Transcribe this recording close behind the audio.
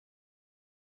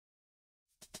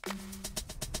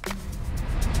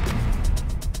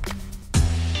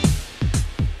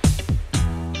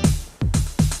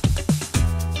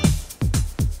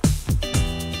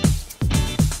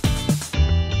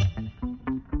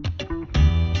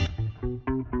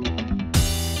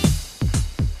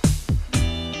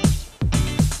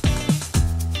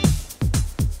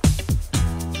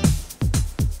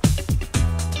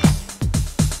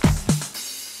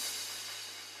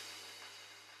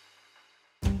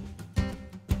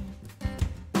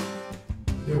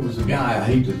There was a guy, I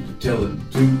hate to tell it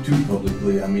too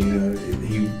publicly, I mean,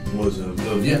 he was a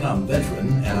Vietnam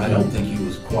veteran, and I don't think he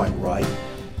was quite right.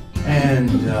 And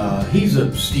he's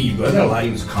a Steve Gardner, I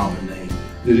use a common name.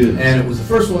 It is. And it was the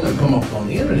first one that come up on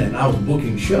the internet, and I was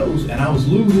booking shows, and I was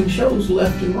losing shows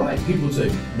left and right. People would say,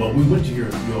 well, we went to we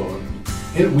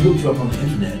looked you up on the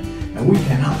internet, and we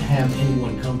cannot have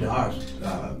anyone come to our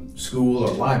school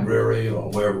or library or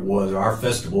wherever it was, or our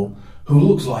festival, who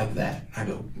looks like that. I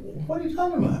go, what are you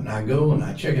talking about? And I go and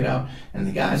I check it out, and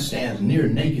the guy stands near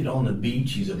naked on the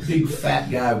beach. He's a big fat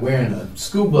guy wearing a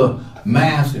scuba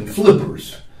mask and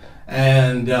flippers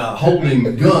and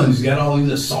holding guns. He's got all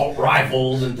these assault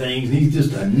rifles and things, and he's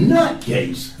just a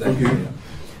nutcase. Okay.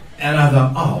 And I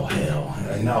thought, oh hell,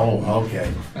 no,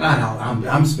 okay. And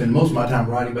I'm spending most of my time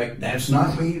writing back, that's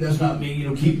not me, you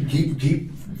know, keep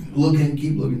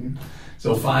looking.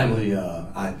 So finally,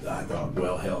 I thought,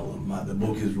 well, hell, the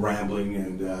book is Rambling,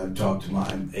 and talked to my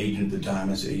agent at the time.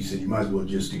 He said, you might as well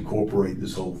just incorporate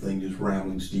this whole thing, just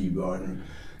Rambling Steve Gardner.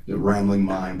 The Rambling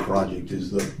Mind Project is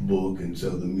the book, and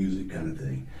so the music kind of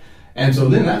thing. And so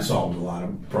then that solved a lot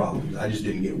of problems. I just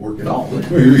didn't get work at all.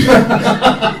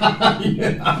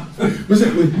 Yeah. Was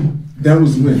it? That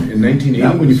was when? In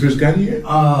 1980 when you first got here?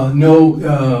 No.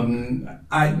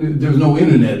 There was no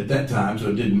internet at that time, so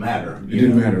it didn't matter. It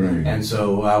didn't matter, right? And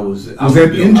so I was. Was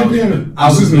that in Japan? I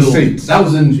was in the States. That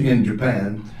was in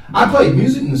Japan. I played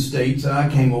music in the States. I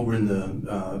came over in the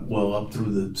up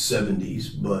through the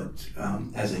 70s, but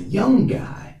as a young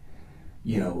guy,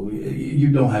 you know, you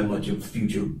don't have much of a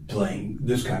future playing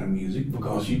this kind of music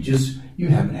because you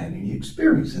haven't had any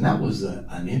experience, and that was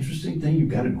an interesting thing you've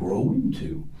got to grow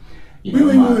into.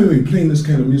 Wait, playing this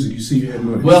kind of music, you see you had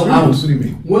no experience. Well, what do you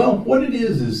mean? Well, what it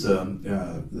is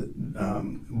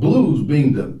blues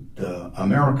being the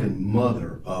American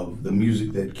mother of the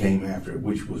music that came after it,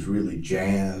 which was really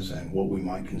jazz and what we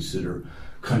might consider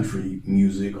country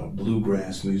music or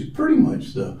bluegrass music. Pretty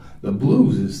much the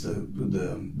blues is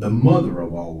the mother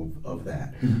of all of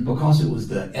that, because it was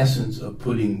the essence of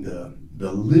putting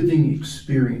the living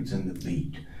experience and the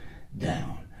beat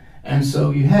down. And so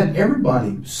you had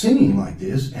everybody singing like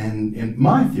this, and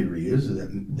my theory is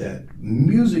that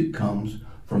music comes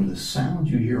from the sound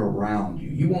you hear around you.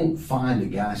 You won't find a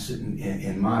guy sitting,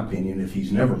 in my opinion, if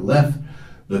he's never left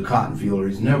the cotton field or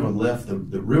he's never left the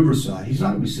riverside, he's not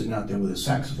going to be sitting out there with a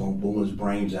saxophone blowing his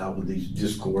brains out with these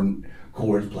discordant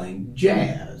chords playing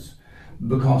jazz,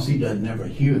 because he doesn't ever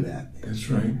hear that. That's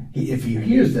right. If he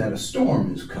hears that, a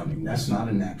storm is coming. That's not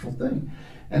a natural thing.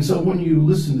 And so when you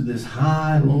listen to this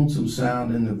high, lonesome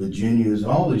sound in the Virginias,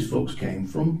 all these folks came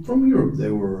from Europe. They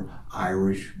were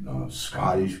Irish,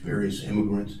 Scottish, various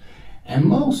immigrants. And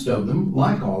most of them,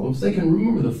 like all of us, they can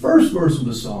remember the first verse of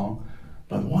the song,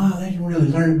 but wow, they didn't really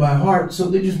learn it by heart, so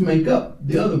they just make up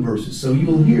the other verses. So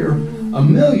you'll hear a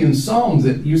million songs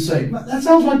that you say, that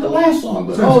sounds like the last song,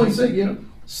 but oh, he said, you know.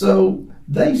 So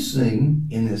they sing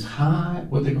in this high,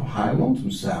 what they call high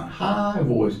lonesome sound, high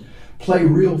voice, play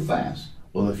real fast.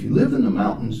 Well, if you live in the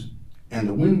mountains and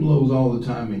the wind blows all the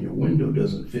time and your window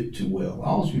doesn't fit too well,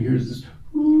 all you hear is this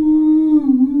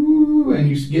ooh, and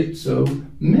you get so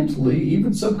mentally,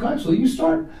 even subconsciously, you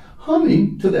start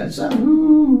humming to that sound,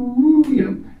 ooh, you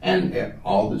know, and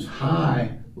all this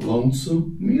high,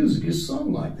 lonesome music is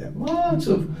sung like that. Lots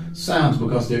of sounds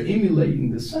because they're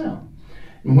emulating the sound.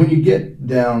 And when you get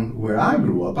down where I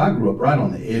grew up right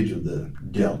on the edge of the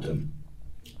Delta.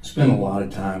 Spent a lot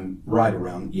of time right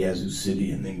around Yazoo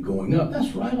City and then going up.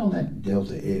 That's right on that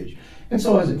Delta edge. And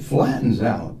so as it flattens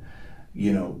out,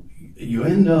 you know, you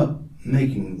end up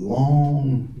making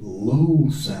long, low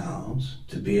sounds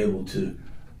to be able to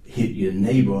hit your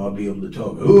neighbor or be able to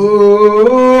talk.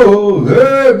 Oh,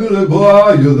 hey, Billy boy,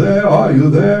 are you there? Are you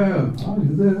there? Are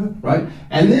you there? Right?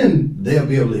 And then they'll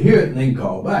be able to hear it and they can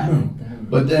call back.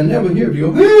 But they'll never hear if you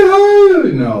go, hey,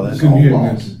 hey. No, that's all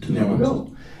lost. Never go.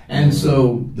 And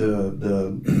so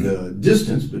the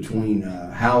distance between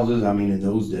houses, I mean, in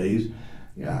those days,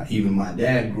 even my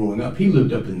dad growing up, he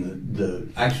lived up in the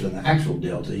actual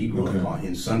Delta. He grew up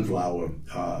in Sunflower,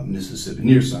 Mississippi,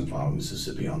 near Sunflower,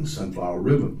 Mississippi, on the Sunflower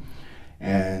River.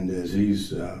 And as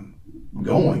he's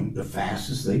going, the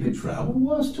fastest they could travel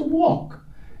was to walk.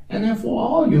 And therefore,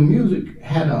 all your music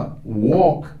had a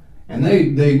walk, and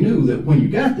they knew that when you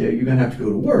got there, you're going to have to go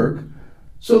to work.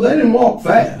 So they didn't walk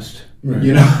fast, right.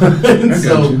 you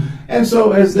know. and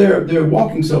so as they're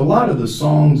walking, so a lot of the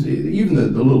songs, even the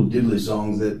little diddly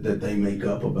songs that they make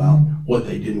up about what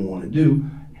they didn't want to do,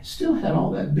 still had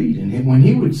all that beat in him. When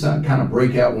he would kind of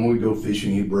break out, when we'd go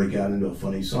fishing, he'd break out into a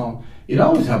funny song. It'd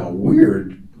always have a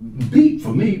weird beat for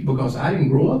me because I didn't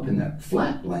grow up in that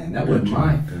flat land. That was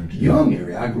my young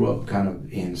area. I grew up kind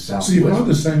of in Southwest. So your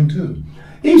father sang too?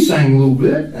 He sang a little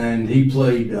bit, and he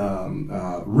played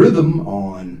rhythm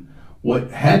on what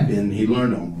had been, he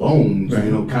learned on bones, right.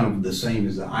 you know, kind of the same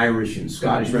as the Irish and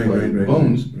Scottish right, played right,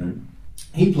 bones. Right.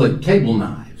 He played table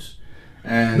knives.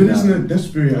 And, but isn't that's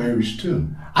very Irish too?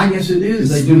 I guess it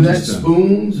is. It's they do that, stuff.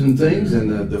 spoons and things,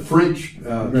 and the French,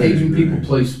 Cajun people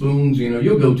play spoons. You know,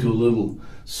 you'll go to a little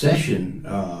session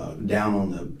down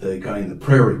on the kind of the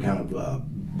prairie, kind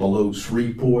of below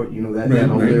Shreveport. You know that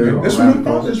over there. That's where my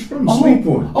father's from,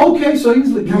 Shreveport. Okay, so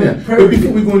he's kind of prairie. But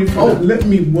before we go any further, let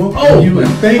me welcome you and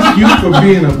thank you for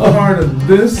being a part of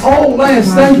this. Oh, Lance,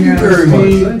 thank you very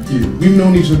much. Thank you. We've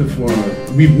known each other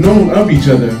of each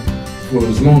other for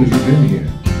as long as you've been here.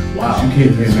 Wow. You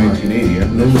came here in 1980.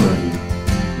 I've known you.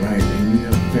 Right, and you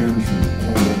have family from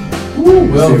all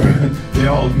over. Well, they're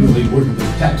all usually working for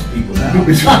the tax people now.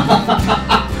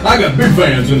 I got big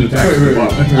fans in the tax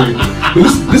department. But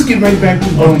let's get right back to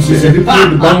the bones. So they play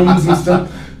the bones and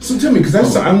stuff. So tell me,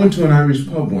 because I went to an Irish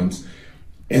pub once,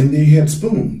 and they had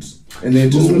spoons. And they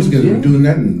had two spoons together. They were doing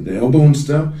that and the elbow and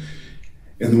stuff.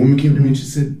 And the woman came to me and she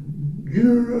said,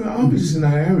 "You're obviously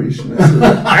not Irish." And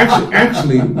I said,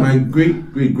 actually, my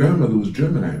great-great-grandmother was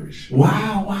German-Irish.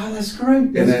 Wow, that's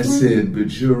great. And I said,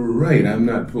 "But you're right, I'm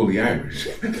not fully Irish."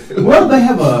 Well, they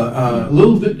have a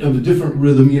little bit of a different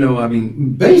rhythm. You know, I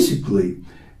mean, basically,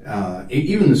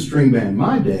 even the string band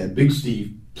my dad, Big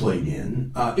Steve, played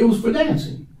in, it was for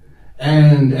dancing.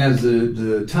 And as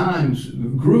the times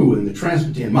grew and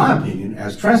in my opinion,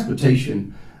 as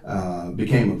transportation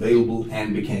became available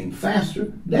and became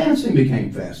faster, dancing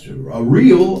became faster.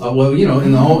 Well, you know,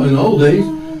 in the old days,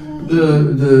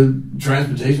 the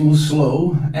transportation was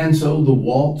slow, and so the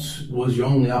waltz was your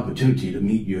only opportunity to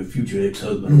meet your future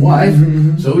ex-husband and wife.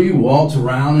 So you waltz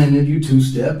around and then you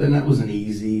two-step, and that was an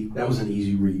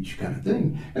easy reach kind of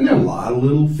thing. And there are a lot of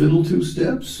little fiddle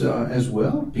two-steps as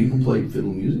well. People played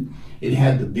fiddle music. It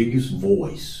had the biggest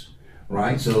voice.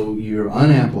 Right, so you're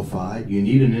unamplified. You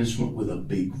need an instrument with a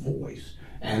big voice,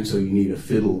 and so you need a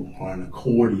fiddle or an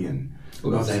accordion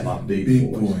because they have a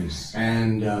big voice.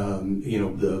 And you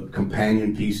know, the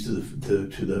companion piece to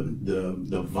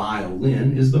the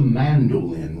violin is the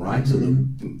mandolin, right? So the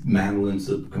mandolin's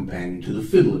the companion to the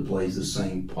fiddle. It plays the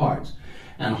same parts.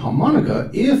 And harmonica,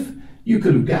 if you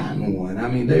could have gotten one, I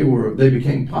mean, they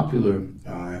became popular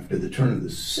after the turn of the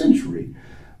century.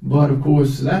 But of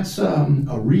course, that's a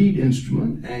reed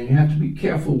instrument, and you have to be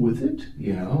careful with it.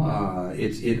 You know,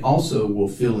 it also will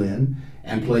fill in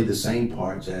and play the same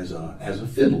parts as a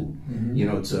fiddle. You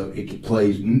know, it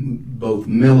plays both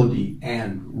melody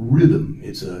and rhythm.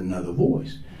 It's another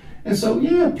voice, and so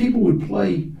yeah, people would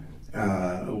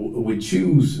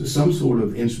choose some sort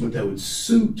of instrument that would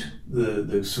suit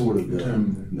the sort of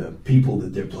the people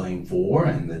that they're playing for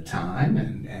and the time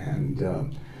and.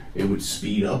 It would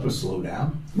speed up or slow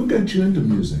down. What got you into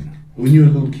music? When you were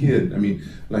a little kid, I mean,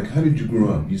 like, how did you grow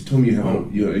up? You told me you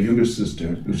have a younger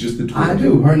sister. It was just the two of you. I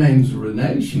do. Her name's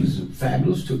Renee. She's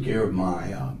fabulous. Took care of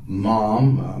my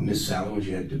mom, Miss Sally, when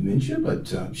she had dementia.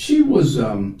 But she was,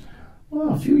 a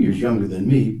few years younger than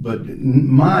me. But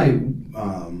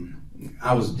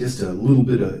I was just a little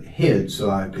bit ahead, so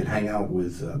I could hang out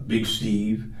with Big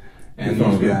Steve and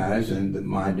these guys, and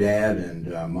my dad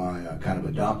and my kind of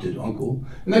adopted uncle,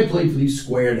 and they played for these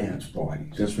square dance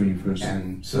parties. That's when you first.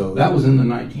 And so that was in the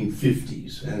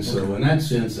 1950s, and so in that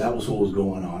sense, that was what was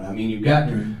going on. I mean, you've got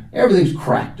everything's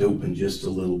cracked open just a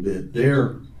little bit.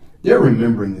 They're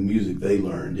remembering the music they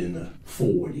learned in the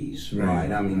 40s,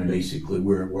 right? I mean, basically,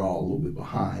 we're all a little bit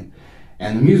behind,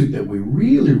 and the music that we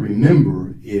really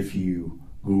remember, if you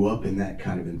grew up in that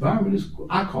kind of environment, is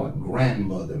I call it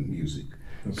grandmother music.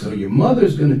 Okay. So your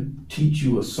mother's going to teach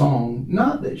you a song,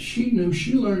 not that she knew,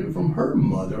 she learned it from her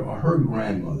mother or her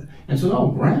grandmother. And so it's all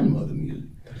grandmother music.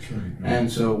 That's right.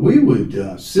 And so we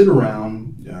would sit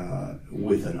around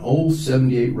with an old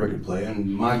 78 record player,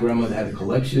 and my grandmother had a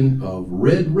collection of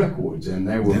red records, and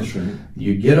they were,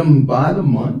 you'd get them by the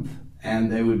month,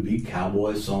 and they would be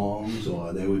cowboy songs,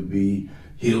 or they would be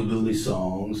hillbilly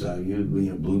songs,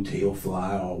 Blue Tail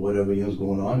Fly or whatever was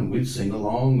going on, and we'd sing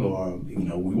along, or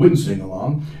we wouldn't sing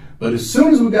along. But as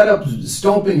soon as we got up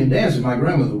stomping and dancing, my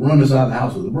grandmother would run us out of the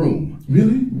house with a broom.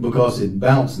 Really? Because it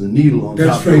bounced the needle on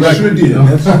That's top right, of the record. sure did.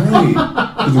 That's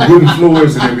right. With the wooden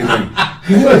floors and everything.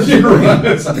 That's run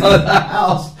us out of the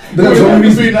house. That was only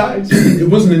reason. Nice. It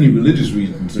wasn't any religious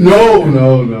reasons.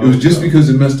 No. It was just because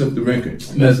it messed up the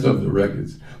records. Messed up the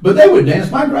records. But they would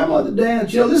dance. My grandmother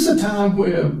danced. This is a time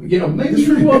where, maybe you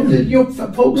grew up, did your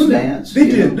folks dance? They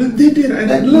did. They did.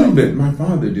 A little bit. My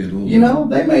father did a little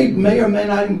bit. They may or may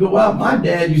not even go out. My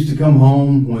dad used to come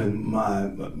home when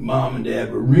my mom and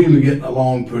dad were really getting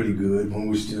along pretty good when we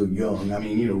were still young. I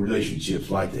mean, relationships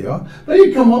like they are. But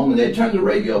he'd come home and they'd turn the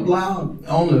radio up loud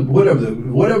on the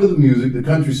whatever the music, the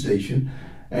country station.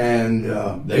 And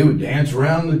they would dance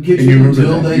around the kitchen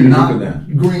until they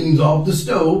knocked greens off the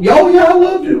stove. Oh, yeah, I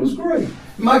loved it. It was great.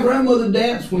 My grandmother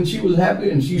danced when she was happy,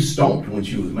 and she stomped when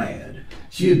she was mad.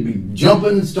 She'd be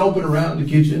jumping and stomping around the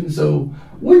kitchen. So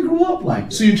we grew up like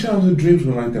that. So your childhood dreams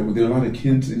were like that? Were there a lot of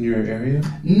kids in your area?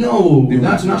 No,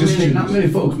 not many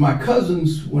folks. My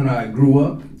cousins, when I grew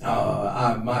up,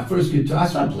 my first guitar, I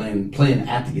started playing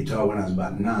at the guitar when I was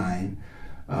about 9.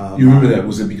 You remember that?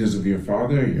 Was it because of your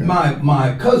father? Or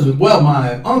my cousin,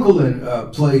 my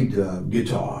uncle played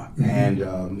guitar,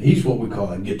 and he's what we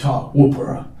call a guitar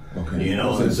whooper. Okay.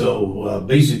 And so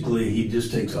basically he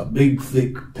just takes a big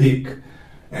thick pick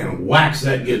and whacks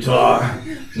that guitar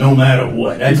no matter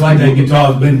what. That's like that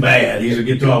guitar's been bad. He's a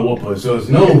guitar whooper, so it's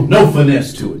no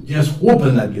finesse to it. Just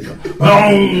whooping that guitar.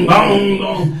 Boom, boom,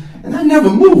 boom. And that never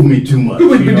moved me too much.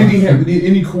 But did he have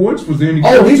any chords? Was there any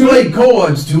chords? Oh, he played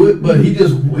chords to it, but he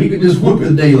could just whoop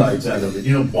the daylights out of it.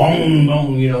 Boom,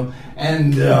 boom,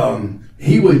 And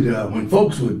he would, when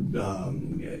folks would,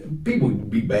 people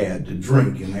would be bad to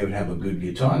drink, and they would have a good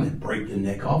guitar, and they'd break the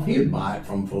neck off. He'd buy it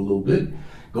from them for a little bit,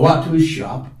 go out to his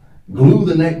shop, glue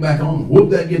the neck back on, whoop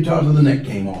that guitar till the neck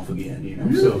came off again.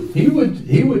 So he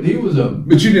was a.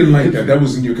 But you didn't like that. That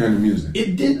wasn't your kind of music.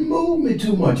 It didn't move me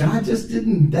too much. That just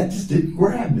didn't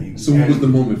grab me. So what was the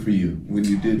moment for you when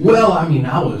you did? Well, I mean,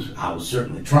 I was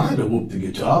certainly trying to whoop the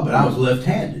guitar, but I was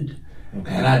left-handed,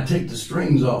 and I'd take the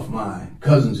strings off my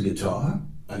cousin's guitar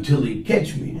until he'd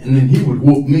catch me, and then he would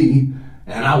whoop me.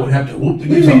 And I would have to whoop the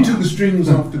guitar. Maybe you took the strings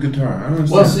off the guitar. I don't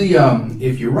understand. Well, see,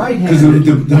 if you're right-handed,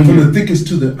 because from the thickest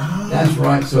to the that's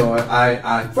right. So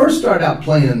I first started out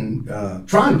trying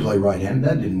to play right-handed.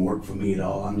 That didn't work for me at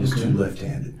all. I'm just too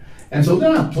left-handed. And so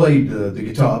then I played the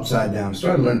guitar upside down.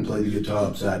 Started learning to play the guitar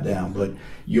upside down. But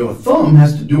your thumb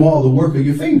has to do all the work of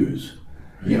your fingers.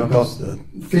 Because the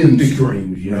thin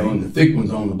strings, and the thick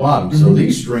ones on the bottom. So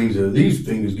these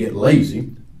fingers get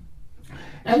lazy.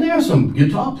 And there are some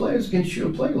guitar players who can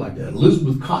sure play like that.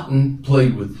 Elizabeth Cotton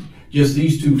played with just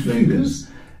these two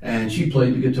fingers, and she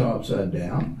played the guitar upside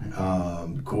down.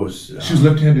 Of course, she was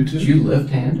left-handed too. She was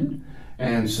left-handed,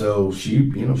 and so she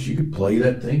could play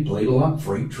that thing. Played a lot,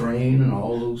 Freight Train, and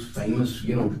all those famous,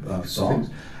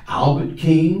 songs. Albert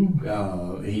King,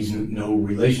 he's no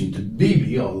relation to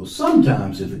BB, although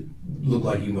sometimes if it looked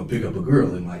like you were going to pick up a girl,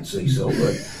 they might say so.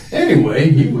 But anyway,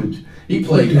 he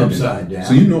played upside down.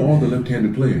 So you know all the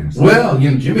left-handed players. Well,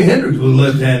 Jimi Hendrix was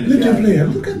left-handed. Left-handed player.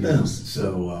 Look at this.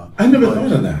 So I never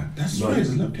thought of that. That's right.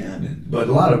 It's left-handed. But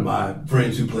a lot of my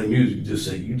friends who play music just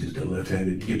say you just a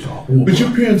left-handed guitar. But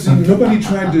your parents, nobody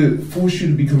tried to force you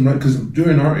to become right. Because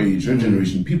during our age, our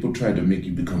generation, people tried to make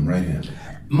you become right-handed.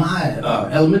 My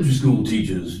elementary school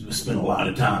teachers spent a lot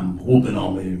of time whooping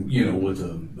on me, with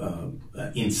a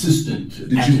insistent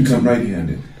Did attitude. you become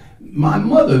right-handed? My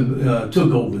mother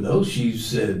took over, though. She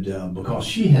said because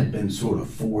she had been sort of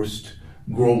forced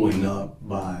growing up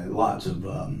by lots of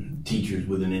teachers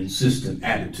with an insistent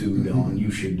attitude on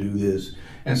you should do this.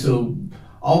 And so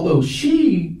although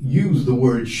she used the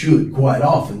word should quite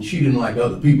often, she didn't like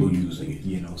other people using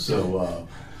it, so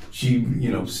she,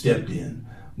 stepped in.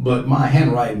 But my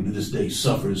handwriting to this day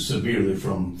suffers severely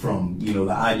from the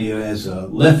idea as a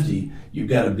lefty, you've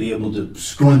got to be able to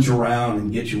scrunch around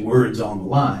and get your words on the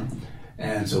line.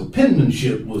 And so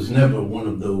penmanship was never one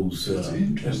of those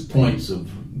points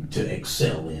to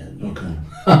excel in. Okay.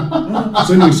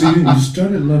 So you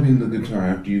started loving the guitar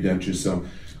after you got yourself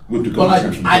with the guitar.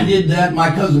 Well, I did that. My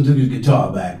cousin took his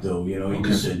guitar back, though. He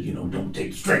just said, don't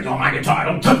take the strings on my guitar.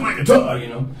 Don't touch my guitar,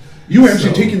 You were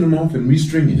actually taking them off and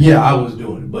restringing it. Yeah, I was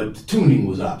doing it, but tuning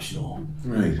was optional.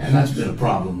 Right. And that's been a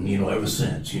problem, ever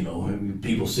since,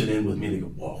 People sit in with me, they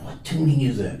go, well, what tuning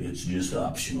is that? It's just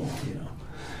optional,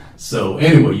 So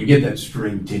anyway, you get that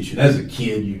string tension. As a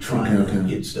kid, you're trying to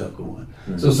get stuff going.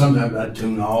 Right. So sometimes I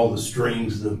tune all the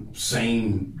strings the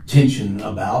same tension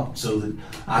about so that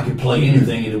I could play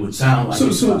anything and it would sound like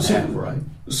right.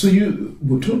 So you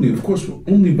were totally, of course,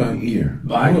 only by ear.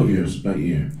 All of yours by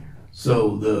ear.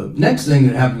 So the next thing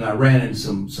that happened, I ran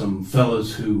into some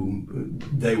fellas who,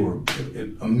 they were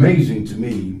amazing to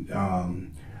me.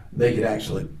 They could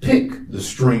actually pick the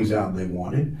strings out they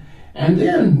wanted. And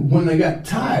then when they got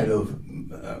tired of,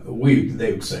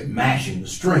 they would say, mashing the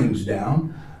strings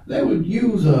down, they would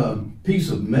use a piece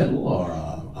of metal or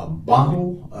a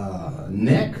bottle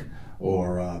neck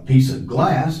or a piece of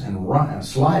glass and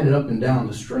slide it up and down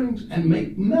the strings and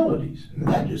make melodies. And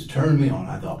that just turned me on.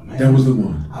 I thought, man, that was the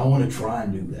one. I want to try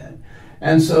and do that.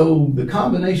 And so the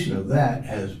combination of that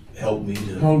has helped me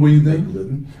to How old were you make a then?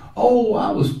 living. Oh,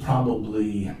 I was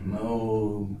probably,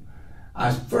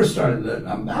 I first started,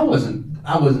 I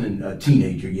wasn't a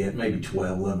teenager yet, maybe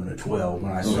 11 or 12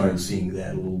 when I started seeing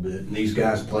that a little bit. And these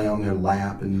guys play on their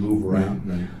lap and move around.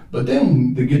 Right. But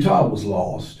then the guitar was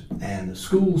lost and the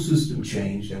school system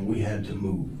changed and we had to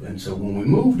move. And so when we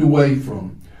moved away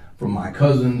from my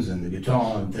cousins and the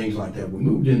guitar and things like that, we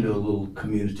moved into a little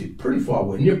community pretty far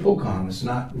away, near Pocahontas,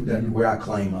 not where I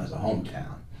claim as a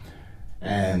hometown.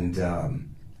 And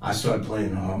I started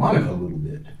playing harmonica a little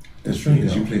bit. That's right,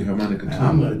 because you play harmonica too. And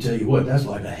I'm going to tell you what, that's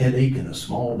like a headache in a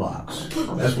small box.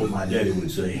 That's what my daddy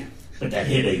would say. Put that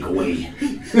headache away.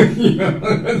 You know,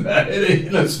 that headache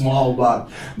in a small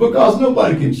box. Because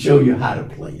nobody can show you how to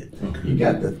play it. Okay. You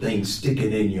got the thing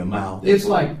sticking in your mouth. It's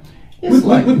like... What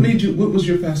was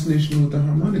your fascination with the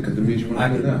harmonica that made you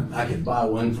want to play that? I could buy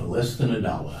one for less than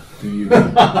 $1. There you go.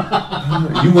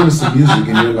 You wanted some music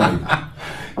in your life.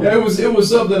 Yeah, it was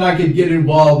something I could get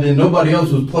involved in. Nobody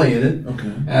else was playing it.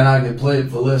 Okay. And I could play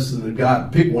it for less than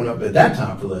pick one up at that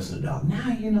time for less than $1.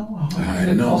 Now, you know,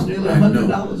 it costs nearly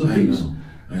 $100 a piece.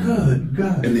 Good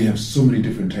God. And they have so many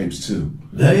different types too.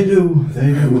 They do.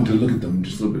 I went to look at them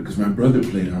just a little bit because my brother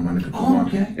played harmonica for a while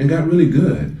and got really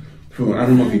good. I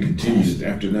don't know if he continued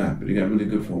after that, but he got really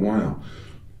good for a while.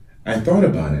 I thought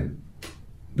about it,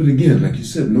 but again, like you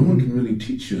said, no one can really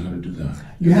teach you how to do that.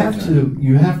 You have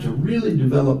to really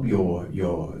develop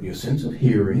your sense of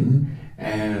hearing,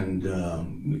 and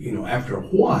you know, after a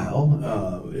while,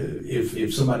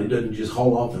 if somebody doesn't just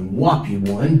haul off and whop you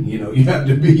one, you know, you have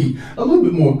to be a little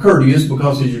bit more courteous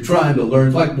because as you're trying to learn,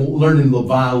 it's like learning the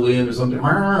violin or something.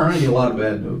 A lot of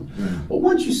bad notes. Right. But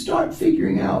once you start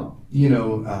figuring out, you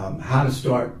know, how to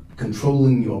start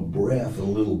controlling your breath a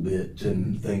little bit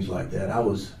and things like that. I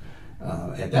was,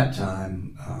 at that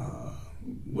time, I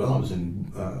was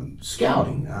in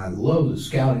scouting. I love the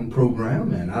scouting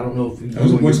program, and I don't know if I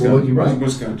was a Boy Scout. You're right.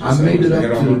 I made it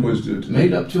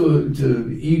up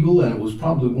to Eagle, and it was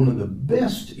probably one of the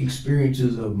best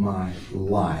experiences of my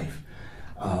life.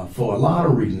 For a lot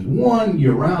of reasons. One,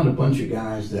 you're around a bunch of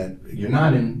guys that you're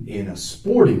not in a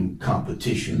sporting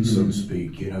competition, so to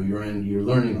speak. You know, you're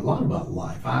learning a lot about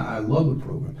life. I love the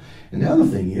program. And the other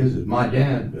thing is that my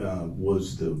dad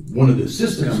was one of the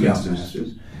assistant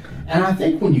scoutmasters. And I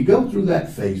think when you go through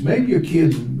that phase, maybe your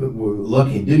kids were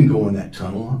lucky and didn't go in that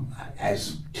tunnel.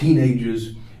 As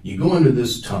teenagers, you go into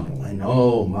this tunnel and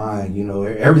oh my, you know,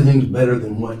 everything's better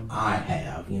than what I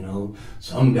have, you know.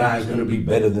 Some guy's going to be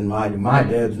better than my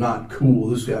dad's not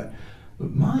cool, this guy.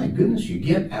 But my goodness, you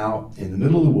get out in the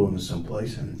middle of the wilderness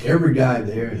someplace and every guy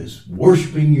there is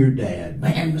worshiping your dad.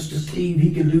 Man, Mr. Steve,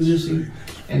 he can do this.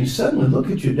 And you suddenly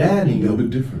look at your dad and you go, a bit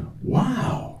different.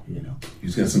 Wow, you know.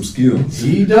 He's got some skills.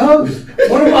 He does.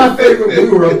 One of my favorite, we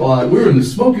were in the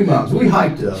Smoky Mountains. We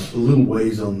hiked a little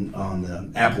ways on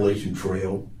the Appalachian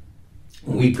Trail.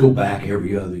 We'd go back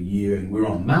every other year, and we were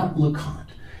on Mount LeConte.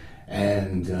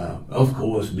 And, of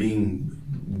course, being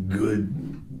good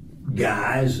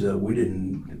guys, we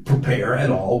didn't prepare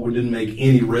at all. We didn't make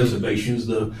any reservations.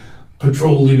 The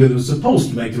patrol leader that was supposed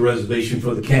to make the reservation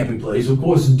for the camping place, of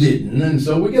course, didn't. And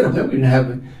so we get up there. We didn't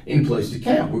have any place to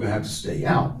camp. We're going to have to stay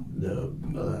out.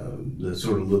 The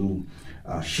sort of little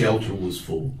shelter was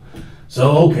full.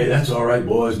 So, okay, that's all right,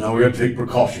 boys. Now we got to take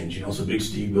precautions, you know. So Big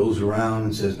Steve goes around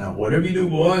and says, now, whatever you do,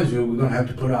 boys, we're going to have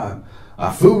to put our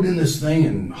food in this thing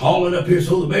and haul it up here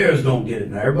so the bears don't get it.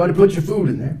 Now, everybody put your food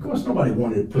in there. Of course, nobody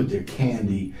wanted to put their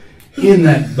candy in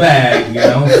that bag, you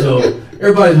know. So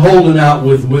everybody's holding out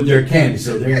with their candy.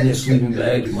 So they're in their sleeping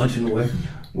bags, munching away.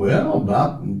 Well,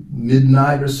 about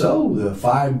midnight or so, the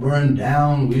fire burned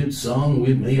down. We had sung. We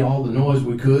had made all the noise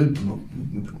we could.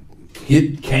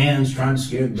 Hit cans trying to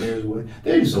scare the bears away.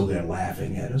 They're just over there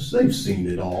laughing at us. They've seen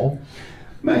it all.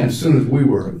 Man, as soon as we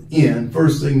were in,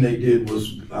 first thing they did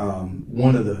was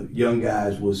one of the young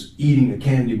guys was eating a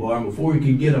candy bar, and before he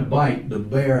could get a bite, the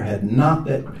bear had knocked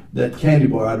that candy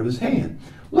bar out of his hand.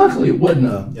 Luckily, it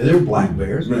wasn't they were black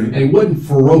bears, right. and it wasn't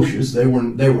ferocious. They were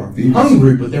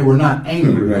hungry, but they were not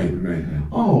angry. Right.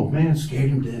 Oh man, scared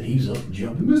him to death. He's up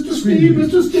jumping. Mr. Steve,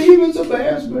 it's a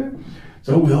bass bear.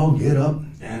 So we all get up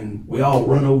and we all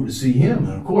run over to see him,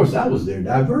 and of course that was their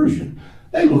diversion.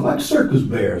 They looked like circus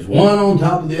bears, one on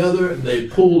top of the other. They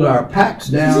pulled our packs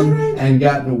down and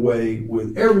gotten away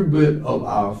with every bit of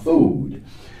our food,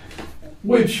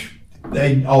 which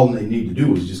all they need to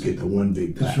do is just get the one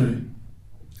big pack. That's right.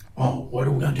 Oh, what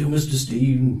are we gonna do, Mr.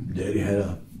 Steve?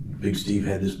 Big Steve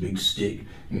had this big stick,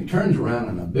 and he turns around,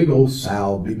 and a big old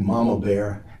sow, big mama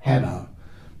bear, had a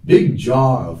big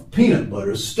jar of peanut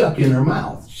butter stuck in her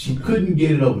mouth. She couldn't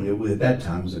get it open. At that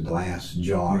time, it was a glass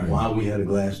jar. Right. Why we had a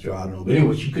glass jar, I don't know. But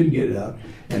anyway, she couldn't get it out.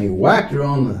 And he whacked her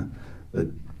on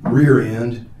the rear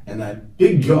end, and that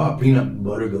big jar of peanut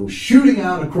butter goes shooting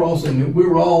out across, and we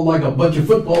were all like a bunch of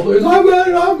football players.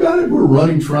 I've got it. We're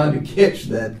running, trying to catch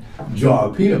that jar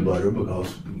of peanut butter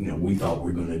because we thought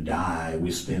we were going to die.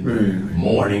 We spent the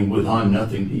morning with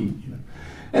nothing to eat.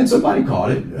 And somebody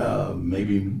caught it.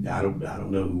 Maybe I don't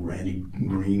know who, Randy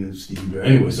Green and Steve.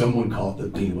 Anyway, someone caught the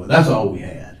peanut butter. That's all we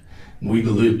had. We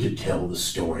lived to tell the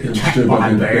story. Attacked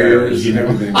by bears,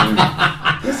 everything.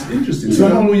 That's interesting. So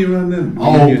how old were you around then?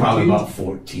 Oh, probably about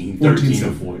 13 or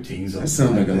 14. That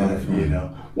sounds like a lot of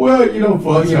fun. Well,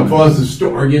 for us the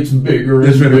story gets bigger.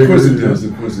 That's right. Of course it does.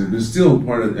 Of course it does. There's still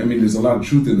part of. I mean, there's a lot of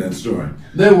truth in that story.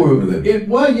 There were.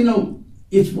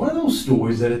 It's one of those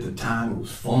stories that at the time it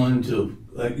was fun to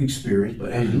experience,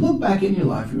 but as you look back in your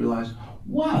life, you realize,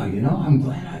 wow, I'm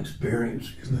glad I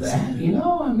experienced that.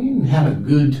 Had a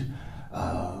good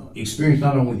experience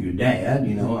not only with your dad,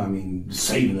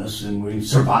 saving us, and we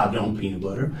survived on peanut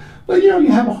butter, but you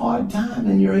have a hard time,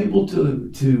 and you're able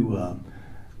to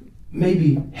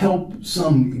maybe help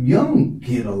some young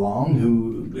kid along who,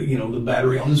 the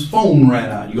battery on his phone ran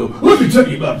out. You go, let me tell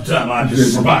you about the time I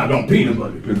just survived on peanut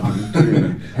butter.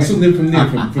 So then from there,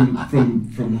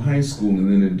 from high school,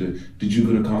 and then did you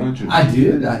go to college? I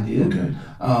did. Okay.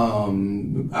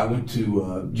 I went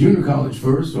to junior college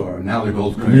first, or now they're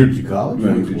called community college,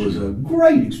 which was a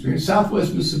great experience.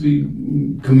 Southwest Mississippi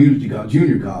Community College,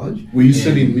 junior college. Were you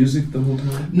studying music the whole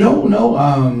time? No.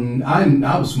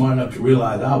 I was smart enough to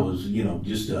realize I was,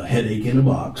 just a headache in a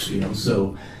box,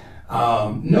 So,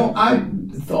 no, I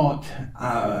thought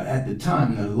at the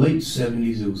time, in the late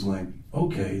 70s, it was like,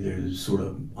 okay, there's sort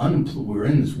of we're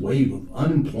in this wave of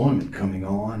unemployment coming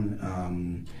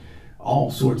on.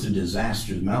 All sorts of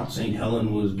disasters. Mount St.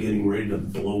 Helen was getting ready to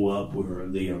blow up. Where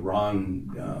the Iran,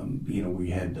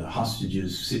 we had the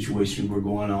hostages situation were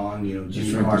going on.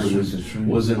 Jimmy Carter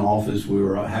was in office. We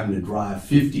were having to drive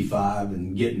 55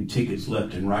 and getting tickets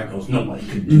left and right because nobody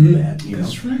could do that.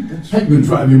 That's right. Had you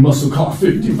drive your muscle car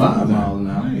 55 miles an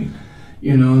hour. Right.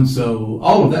 And so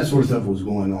all of that sort of stuff was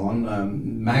going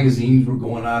on. Magazines were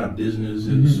going out of business.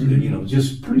 It was,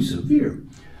 just pretty severe.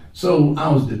 So I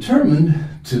was determined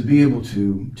to be able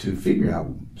to figure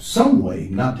out some way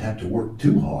not to have to work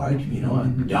too hard. I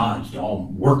dodged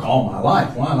work all my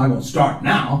life. Why am I going to start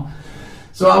now?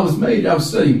 So I was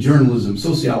studying journalism,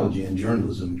 sociology and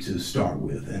journalism to start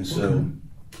with. And so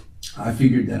I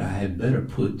figured that I had better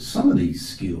put some of these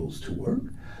skills to work.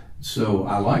 So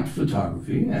I liked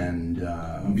photography and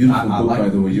beautiful book, by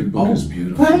the way. Your book is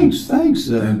beautiful. Thanks.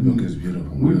 That book is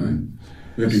beautiful.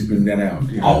 We have to bring that out.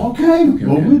 Yeah. Oh, okay.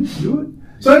 Well, we'll do it.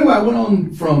 So anyway, I went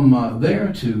on from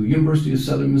there to University of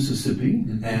Southern Mississippi,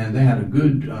 and they had a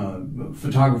good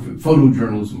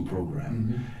photojournalism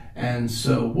program. And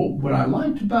so what I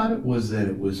liked about it was that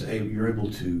you're able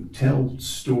to tell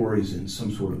stories in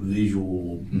some sort of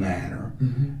visual manner.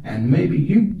 And maybe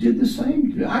you did the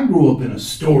same. I grew up in a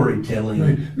storytelling.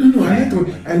 Right. No,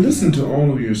 I listened to all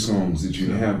of your songs that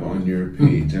you have on your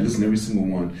page. I listened to every single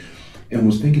one, and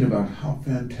was thinking about how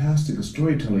fantastic a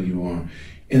storyteller you are.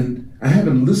 And I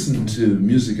haven't listened to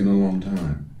music in a long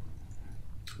time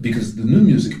because the new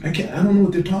music, I don't know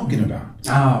what they're talking about.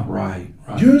 Ah, right.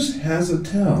 Yours has a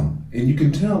tell, and you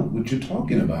can tell what you're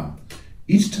talking about.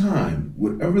 Each time,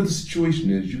 whatever the situation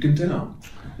is, you can tell.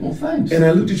 Well, thanks. And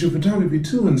I looked at your photography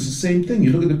too, and it's the same thing.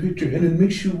 You look at the picture, and it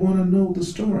makes you want to know the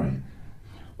story.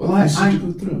 Well, I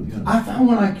found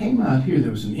when I came out here,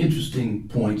 there were some interesting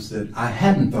points that I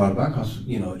hadn't thought about because,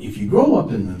 if you grow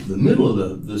up in the middle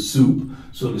of the soup,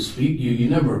 so to speak, you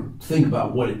never think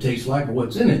about what it tastes like or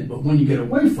what's in it. But when you get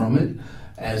away from it,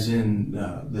 as in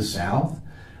the South,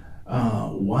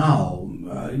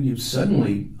 you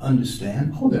suddenly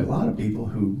understand, oh, there are a lot of people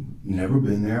who never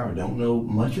been there or don't know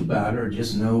much about it or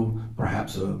just know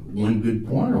perhaps one good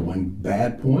point or one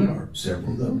bad point or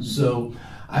several of those. So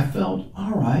I felt,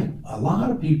 all right, a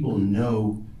lot of people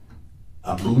know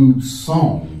a blues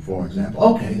song, for example.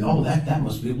 Okay, oh, that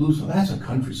must be a blues song. That's a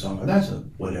country song or that's a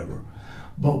whatever.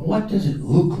 But what does it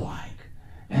look like?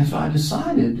 And so I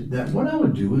decided that what I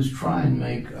would do is try and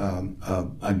make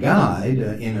a guide,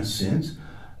 in a sense,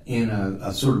 in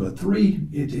a sort of a three.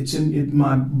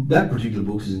 That particular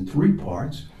book is in 3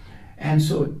 parts, and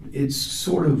so it's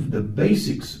sort of the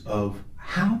basics of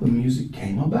how the music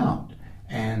came about,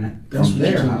 and from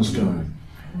there how it's going.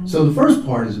 So the first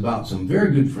part is about some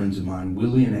very good friends of mine,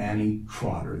 Willie and Annie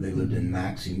Trotter. They lived in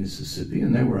Maxie, Mississippi,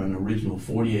 and they were an original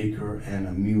 40-acre and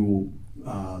a mule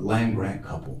land grant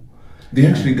couple. They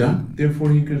actually got their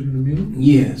 40 acres and a mule?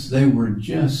 Yes, they were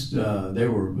just they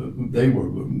were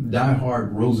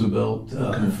diehard Roosevelt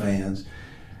fans.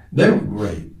 They were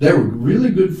great. They were really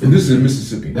good friends. And this is in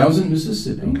Mississippi? That was in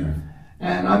Mississippi. Okay.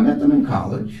 And I met them in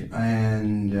college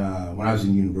and when I was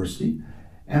in university.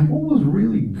 And what was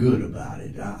really good about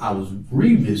it, I was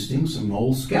revisiting some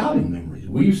old scouting memories.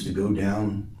 We used to go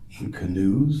down in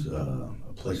canoes, a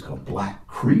place called Black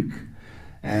Creek.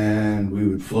 And we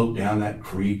would float down that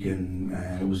creek, and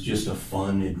it was just a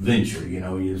fun adventure, you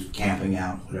know, just camping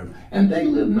out, whatever. And they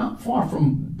lived not far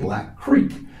from Black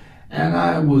Creek. And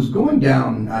I was going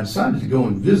down, I decided to go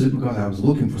and visit because I was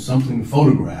looking for something to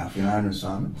photograph, you know, an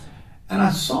assignment. And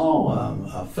I saw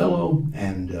a fellow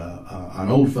and an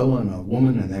old fellow and a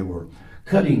woman, and they were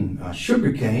cutting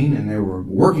sugar cane, and they were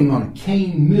working on a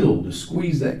cane mill to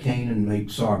squeeze that cane and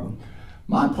make sorghum.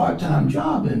 My part-time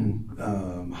job in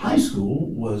high school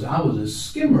was I was a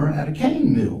skimmer at a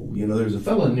cane mill. You know, there's a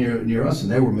fellow near us, and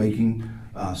they were making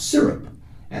syrup.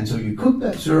 And so you cook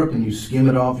that syrup and you skim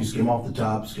it off. You skim off the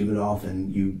top, skim it off, and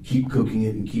you keep cooking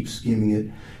it and keep skimming it.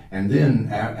 And then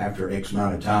after X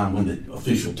amount of time, when the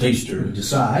official taster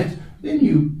decides, then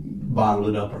you bottle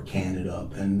it up or can it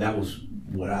up. And that was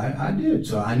what I did.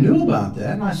 So I knew about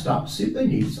that, and I stopped to see if they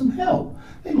needed some help.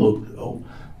 They looked, oh,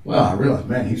 well, I realized,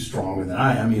 man, he's stronger than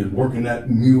I am. He was working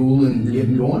that mule and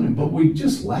getting going. But we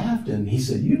just laughed, and he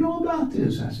said, you know about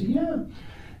this? I said, yeah.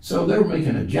 So they were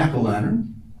making a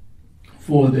jack-o'-lantern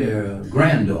for their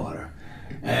granddaughter.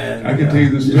 And I can tell you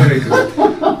the story.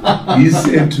 He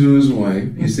said to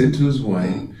his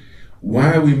wife,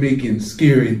 why are we making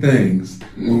scary things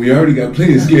when we already got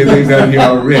plenty of scary things out here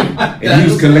already? And he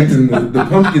was collecting the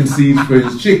pumpkin seeds for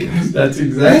his chickens. That's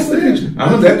exactly the picture. I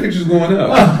know that picture's going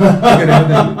up.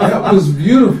 That was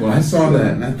beautiful. I saw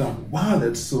that and I thought, wow,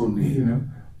 that's so neat. You know?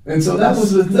 And so that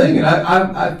was the thing. And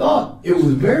I thought it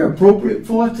was very appropriate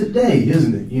for today,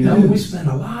 isn't it? You know, we spend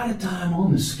a lot of time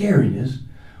on the scariness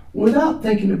without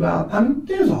thinking about, I mean,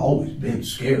 there's always been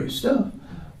scary stuff,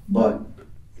 but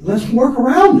let's work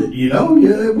around it, you know.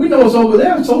 We know it's over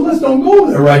there, so let's don't go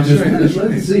over there right this minute.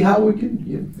 Let's see how we can.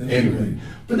 Anyway,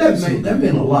 but that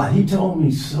meant a lot. He told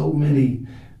me so many.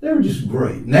 They were just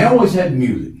great. And they always had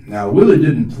music. Now Willie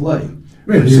didn't play.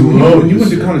 Right. So when you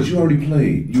went to college, you already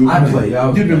played. I played.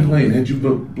 You'd been playing. Had you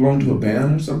belonged to a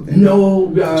band or something? No,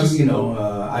 you know,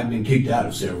 I'd been kicked out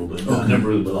of several, but I never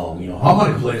really belonged. You know,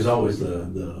 harmonica play is always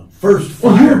the first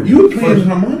fire. You were playing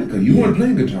harmonica. You weren't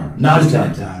playing guitar. Not at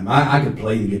that time. I could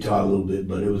play the guitar a little bit,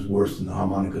 but it was worse than the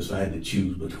harmonica, so I had to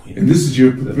choose between. And this is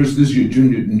your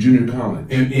junior college.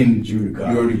 In junior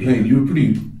college, you already played. You were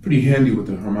pretty handy with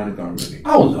the harmonica already.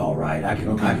 I was all right. I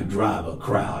could drive a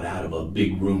crowd out of a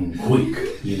big room quick,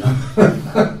 you know.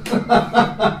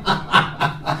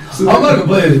 So harmonica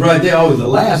players right there, always the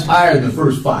last higher than the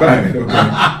first five. Right.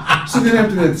 Okay. So then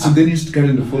after that, then you got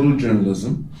into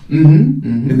photojournalism.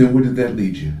 And then where did that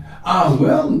lead you?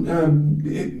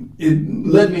 It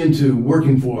led me into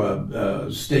working for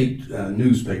a state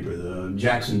newspaper, the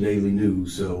Jackson Daily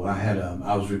News. So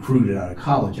I was recruited out of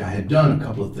college. I had done a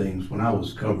couple of things when I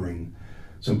was covering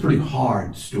some pretty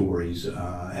hard stories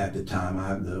at the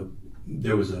time.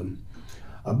 There was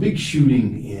a big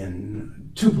shooting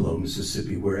in Tupelo,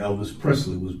 Mississippi, where Elvis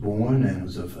Presley was born, and it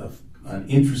was an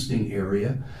interesting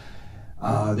area.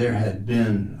 There had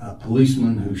been a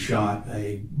policeman who shot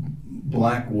a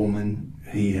black woman.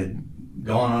 He had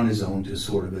gone on his own to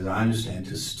sort of, as I understand,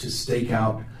 to stake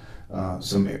out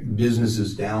some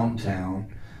businesses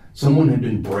downtown. Someone had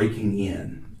been breaking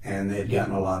in, and they had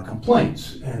gotten a lot of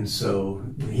complaints. And so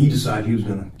he decided he was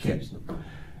going to catch them.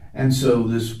 And so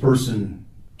this person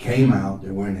came out.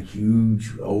 They're wearing a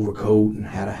huge overcoat and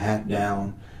had a hat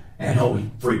down. And he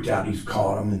freaked out. He's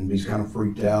caught him, and he's kind of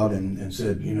freaked out and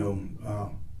said, you know,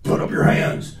 put up your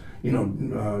hands. You know,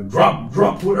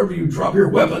 drop whatever you drop your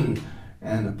weapon.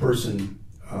 And the person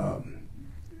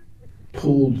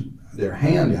pulled their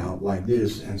hand out like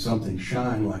this, and something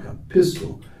shined like a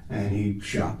pistol, and he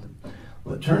shot them.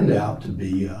 Well, it turned out to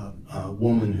be a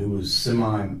woman who was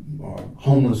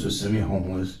homeless or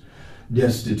semi-homeless,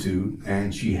 destitute,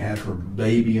 and she had her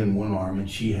baby in one arm, and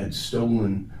she had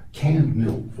stolen canned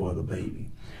milk for the baby.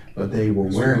 But they were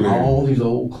wearing all these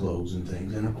old clothes and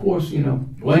things, and of course, you know.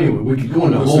 Well, anyway, we could go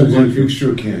into a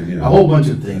whole bunch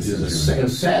of things.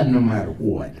 It's sad no matter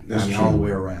what. All the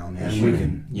way around, and we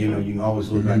can, you know, you can always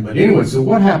look back. But anyway, so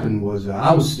what happened was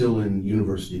I was still in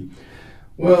university.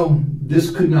 Well, this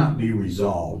could not be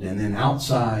resolved, and then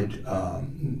outside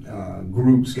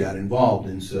groups got involved,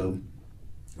 and so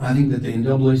I think that the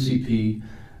NAACP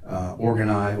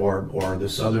organized, or the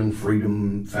Southern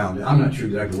Freedom Foundation, I'm not sure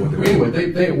exactly what they were.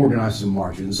 Anyway, they organized some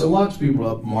marches, and so lots of people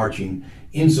were up marching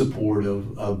in support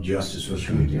of justice for the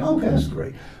community. Okay, that's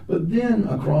great. But then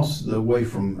across the way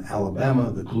from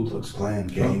Alabama, the Ku Klux Klan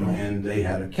came, and they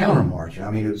had a counter march. I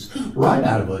mean, it was right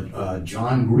out of a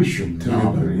John Grisham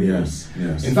novel. Yes.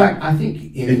 In fact, I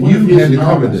think in and one of you his had to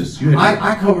cover novels, this.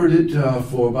 I covered it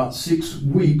for about 6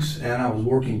 weeks, and I was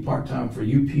working part-time for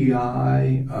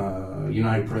UPI,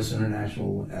 United Press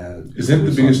International. Is that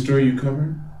the biggest story you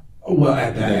covered? Well,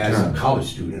 as a college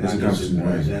student, I guess it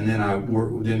was, and then I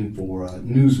worked then for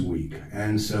Newsweek,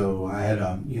 and so I had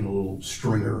a little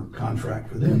stringer contract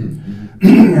for them,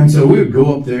 and so we would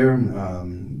go up there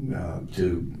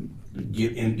to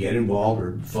get involved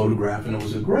or photograph, and it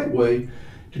was a great way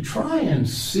to try and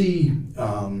see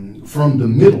from the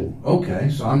middle. Okay,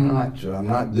 so I'm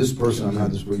not this person, I'm not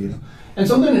this person, you know, and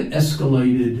so then it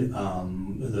escalated.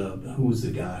 Who was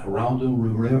the guy? Geraldo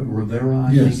Rivera, I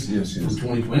think. Yes. From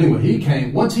 2020. Anyway, he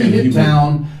came, once he hit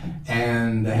town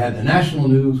and they had the national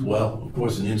news, well, of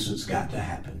course, an incident's got to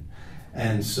happen.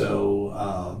 And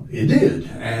so it did.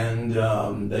 And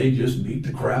they just beat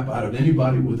the crap out of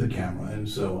anybody with a camera. And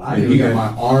so I got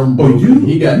my arm broken.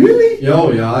 He got, really?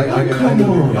 Oh, yeah. I got, come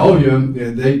on. Oh, yeah.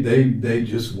 They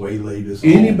just waylaid us.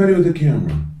 Anybody with a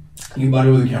camera? Anybody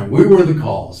with a camera. We were the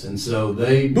cause, and so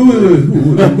they... Wait.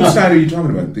 Which side are you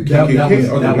talking about? The KKK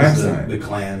or the black side? The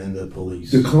Klan and the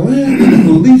police. The Klan and the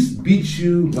police beat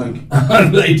you like...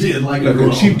 They did, like a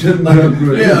chieftain.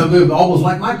 Yeah, almost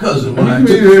like my cousin when I took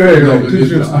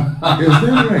Is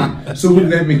that right? So what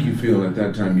did that make you feel at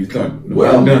that time? You thought,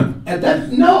 well, done? At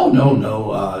that, no.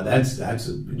 That's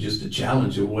just a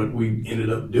challenge. Of what we ended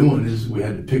up doing is we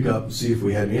had to pick up and see if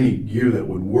we had any gear that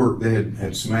would work. They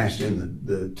had smashed in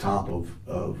the top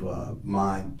of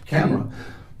my camera,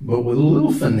 but with a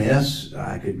little finesse,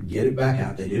 I could get it back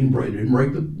out. They didn't break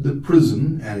the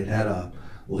prism, and it had a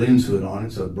lens hood on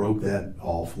it, so it broke that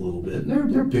off a little bit. And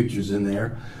there are pictures in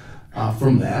there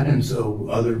from that, and so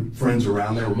other friends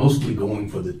around there were mostly going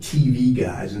for the TV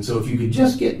guys. And so if you could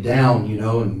just get down, you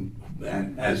know, and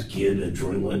as a kid,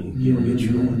 adrenaline, you know, get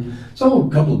you going. So a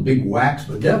couple of big whacks,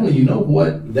 but definitely, you know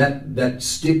what, that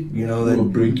stick, you know, that will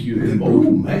break you. Oh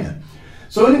man.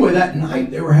 So anyway, that night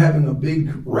they were having a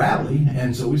big rally,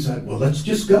 and so we said, well, let's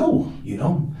just go, you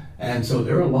know. And so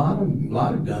there were a lot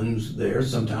of guns there.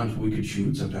 Sometimes we could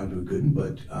shoot, sometimes we couldn't.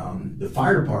 But the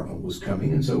fire department was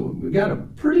coming, and so we got a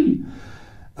pretty,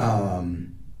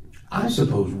 I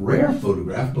suppose, rare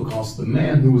photograph, because the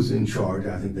man who was in charge,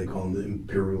 I think they call him the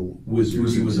Imperial Wizard,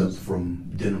 he was up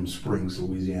from Denham Springs,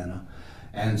 Louisiana.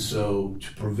 And so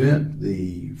to prevent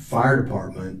the fire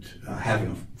department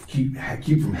keep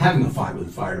from having a fight with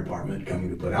the fire department coming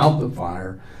to put out the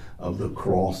fire of the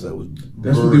cross that was burning.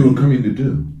 That's what they were coming to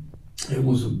do. It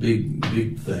was a big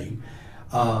thing.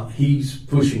 He's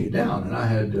pushing it down, and I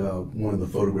had one of the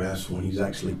photographs when he's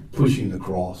actually pushing the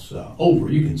cross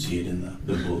over. You can see it in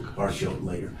the book. I'll show it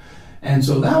later. And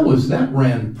so that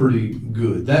ran pretty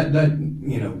good. That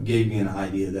gave me an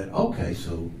idea that, okay,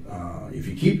 so if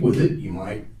you keep with it, you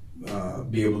might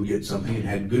be able to get something. It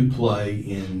had good play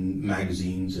in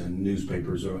magazines and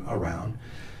newspapers around.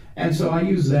 And so I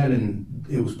used that, and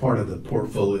it was part of the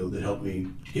portfolio that helped me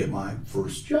get my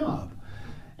first job.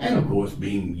 And of course,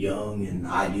 being young and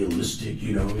idealistic, I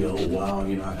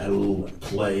had a little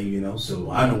play,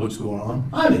 so I know what's going on.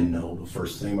 I didn't know the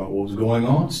first thing about what was going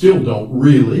on, still don't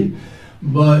really.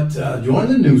 But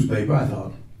joining the newspaper, I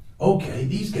thought, okay,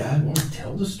 these guys want to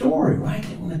tell the story, right?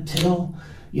 They want to tell,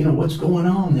 what's going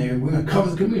on there. We're going to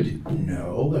cover the community.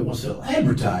 No, they want to sell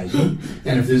advertising.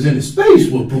 And if there's any space,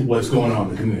 we'll put what's going on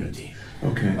in the community.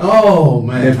 Okay. Oh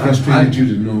man, that frustrated you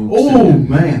to know. Oh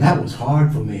man, that was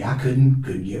hard for me. I couldn't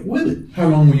get with it. How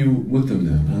long were you with them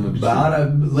then?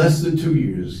 About less than 2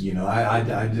 years.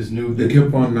 I just knew that they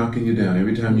kept on knocking you down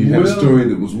every time you had a story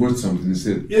that was worth something. They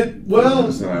said it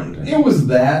was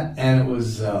that, and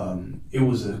it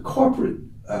was a corporate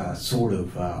sort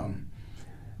of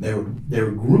they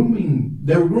were grooming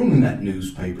that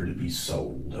newspaper to be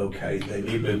sold. Okay,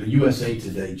 the USA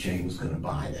Today chain was going to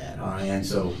buy that, and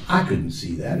so I couldn't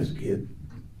see that as a kid.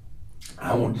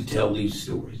 I wanted to tell these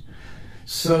stories.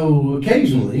 So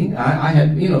occasionally, I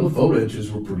had, the photo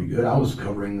etchers were pretty good. I was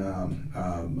covering,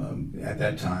 at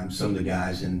that time, some of the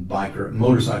guys in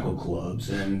motorcycle clubs,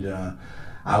 and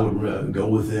I would go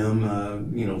with them,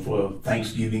 for a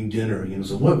Thanksgiving dinner.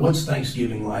 So what's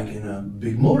Thanksgiving like in a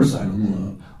big motorcycle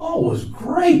club? Oh, it was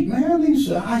great, man.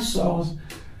 I saw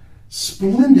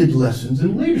splendid lessons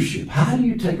in leadership. How do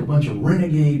you take a bunch of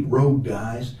renegade rogue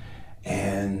guys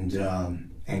and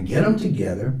get them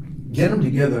together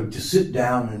to sit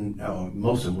down, and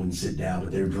most of them wouldn't sit down,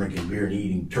 but they were drinking beer and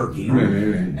eating turkey.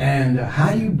 Right. And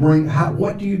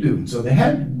what do you do? And so they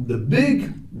had the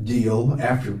big deal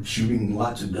after shooting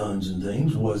lots of guns and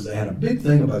things was they had a big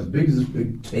thing about as big as this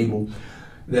big table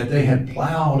that they had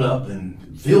plowed up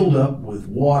and filled up with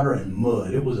water and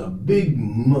mud. It was a big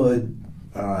mud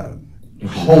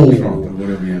hole,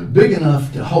 big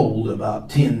enough to hold about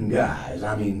 10 guys.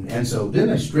 And so then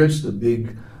they stretched the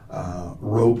big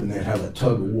rope and they'd have a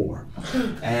tug of war.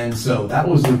 And so that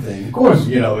was the thing. Of course,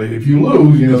 if you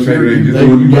lose, you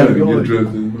got to go.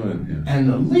 And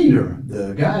the leader,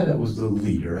 the guy that was the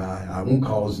leader, I won't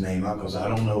call his name out because I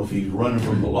don't know if he's running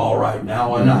from the law right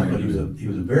now or not, but he was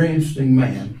a very interesting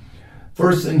man.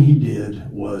 First thing he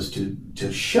did was to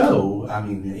show,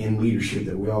 in leadership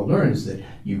that we all learn, is that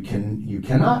you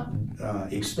cannot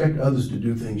expect others to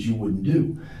do things you wouldn't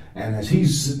do. And as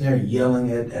he's sitting there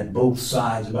yelling at both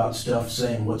sides about stuff,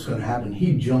 saying what's going to happen,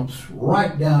 he jumps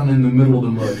right down in the middle of the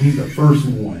mud. He's the first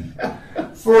one.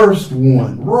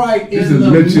 Right in the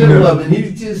middle of it.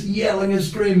 He's just yelling and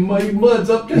screaming, mud's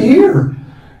up to here.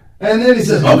 And then he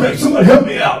says, okay, somebody help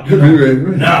me out.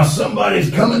 Now somebody's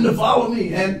coming to follow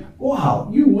me. And wow,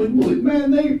 you wouldn't believe,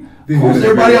 man, of course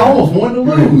everybody almost wanted to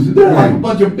lose. They're like a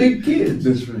bunch of big kids.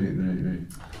 That's right.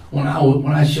 When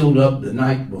I showed up the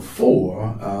night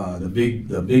before, the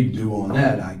big do on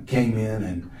that, I came in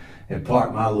and had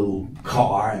parked my little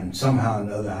car, and somehow or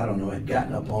another, I don't know, had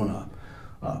gotten up on a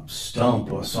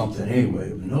stump or something. Anyway,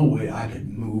 there was no way I could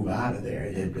move out of there.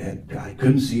 I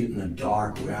couldn't see it in the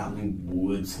dark. We're out in the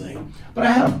woods thing. But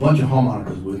I had a bunch of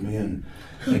harmonicas with me, and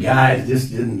the guys just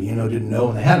didn't know.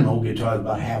 And they had an old guitar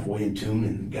about halfway in tune,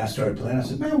 and the guy started playing. I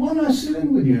said, man, why don't I sit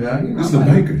in with you? This is the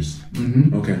bikers.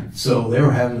 Mm-hmm. Okay. So they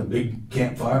were having a big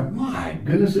campfire. My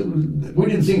goodness, we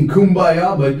didn't sing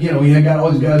Kumbaya, but we had got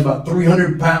all these guys about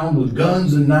 300 pounds with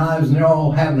guns and knives, and they're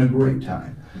all having a great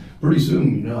time. Pretty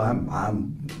soon,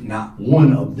 I'm not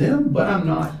one of them, but I'm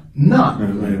not one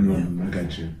of them. I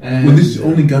got you. And were these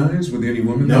only guys? Were there any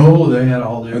women? No, they had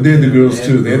all their. They had the girls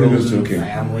too. They had the girls too. Okay.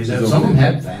 Families. Some of them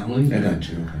had families. I got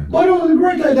you. Okay. But it was a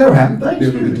great day. They were having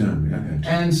Thanksgiving. They were a good time. I got you.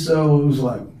 And so it was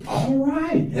like, all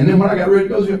right. And then when I got ready to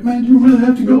go, they said, man, do you really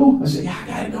have to go? I said, yeah, I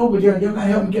got to go, but you got to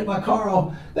help me get my car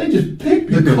off. They just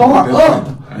picked the car up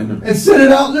and set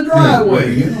it out in the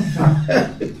driveway.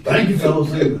 Thank you,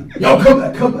 fellas. Y'all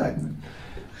come back.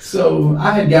 So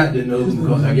I had gotten to know them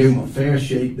because I gave them a fair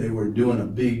shake. They were doing a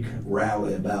big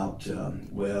rally about,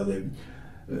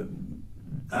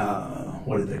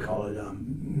 what did they call it?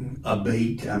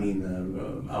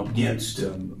 Against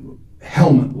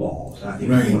helmet laws. I think.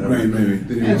 Right.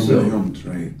 And so, helmets,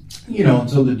 right.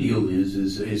 So the deal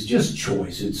is just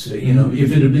choice. It's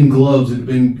if it had been gloves, it had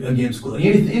been against gloves.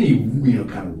 Any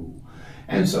kind of rule.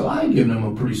 And so I had given them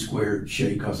a pretty square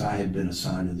shake because I had been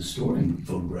assigned to the story and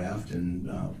photographed and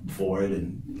for it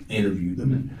and interviewed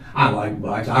them. And I like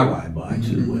bikes. I ride bikes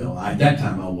as well. At that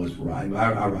time I was riding.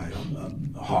 I ride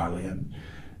on a Harley,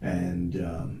 and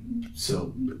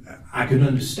so I could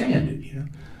understand it,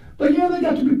 But they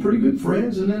got to be pretty good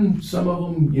friends. And then some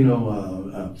of them, a number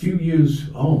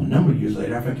of years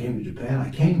later, after I came to Japan, I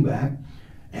came back,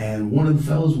 and one of the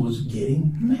fellows was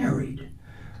getting married.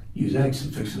 He was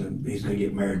actually he's going to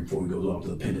get married before he goes off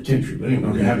to the penitentiary. But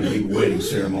anyway, we're having a big wedding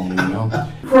ceremony,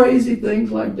 Crazy things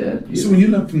like that. So when you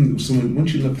left once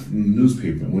you left from the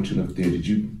newspaper, once you left there, did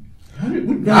you? I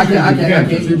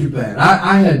came to Japan.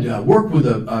 I had worked with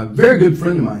a very good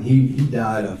friend of mine. He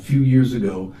died a few years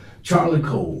ago, Charlie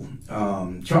Cole.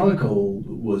 Charlie Cole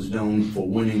was known for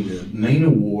winning the main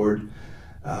award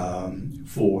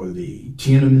for the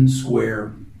Tiananmen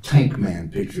Square Tank Man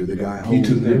picture. The guy he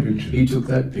took that picture. He took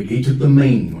that picture. He took the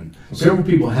main one. Okay. Several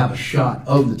people have a shot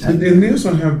of the tank. And they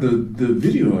also have the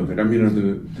video of it. Or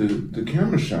the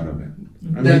camera shot of it.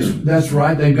 That's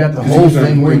right. They've got the whole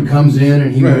thing where he comes in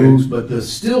and he moves. But the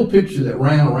still picture that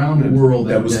ran around the world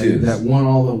that won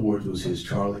all the awards was his,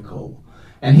 Charlie Cole.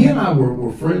 And he and I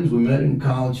were friends. We met in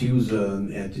college. He was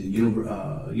at the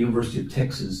University of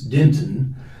Texas,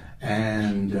 Denton.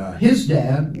 And his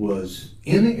dad was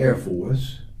in the Air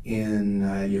Force in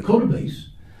Yokota Base.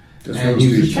 And he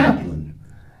was a chaplain.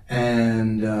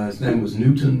 And his name was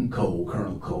Newton Cole,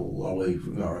 Colonel Cole, or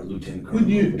Lieutenant Colonel. What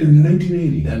year? In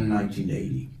 1980? Then in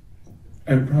 1980.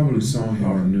 I probably saw him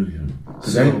or knew him.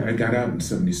 Because I got out in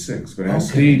 76, but I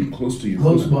stayed close to you.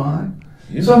 Close by.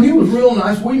 Yeah. So he was real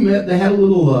nice. We met. They had a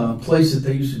little place that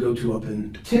they used to go to up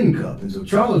in Tin Cup. And so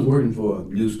Charlie was working for a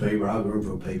newspaper. I was working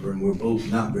for a paper, and we were both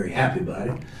not very happy about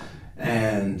it.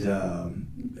 And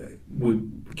we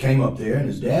came up there, and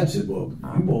his dad said, well,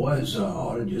 you boys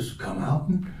ought to just come out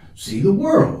and see the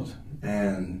world.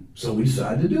 And so we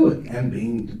decided to do it. And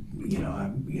being,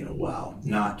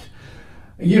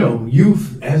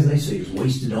 youth, as they say, is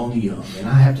wasted on the young. And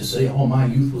I have to say, all my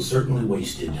youth was certainly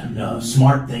wasted.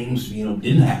 Smart things,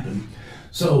 didn't happen.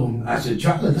 So I said,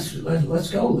 Charlie, let's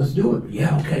go, let's do it.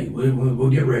 Yeah, okay, we'll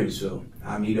get ready. So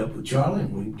I meet up with Charlie,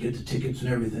 and we get the tickets and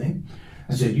everything.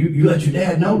 I said, you let your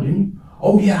dad know, didn't you?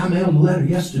 Oh yeah, I mailed a letter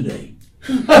yesterday.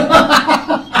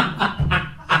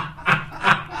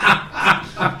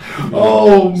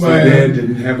 Oh man! So Dad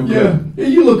didn't have a clue. Yeah,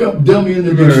 you look up "dummy" in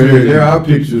the dictionary. There are our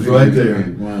pictures right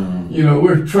there. Wow.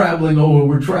 We're traveling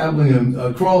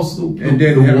across the and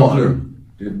Dad the didn't water. Have a clue.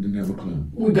 Didn't have a clue.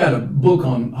 We got a book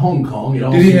on Hong Kong.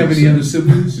 Did he have any other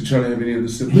siblings? Did Charlie have any other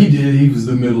siblings? He did. He was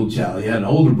the middle child. He had an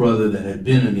older brother that had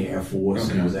been in the Air Force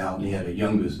and was out, and he had a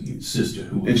younger sister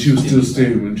who was. And she was still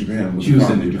staying in Japan. She was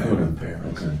in Japan with her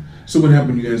parents. Okay. So what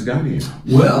happened when you guys got here?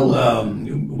 Well,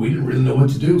 we didn't really know what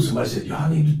to do. Somebody said, y'all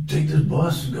need to take this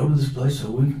bus and go to this place. So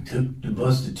we took the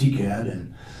bus to TCAD,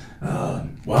 and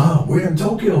wow, we're in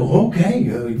Tokyo. Okay,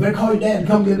 you better call your dad and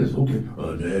come get us. Okay,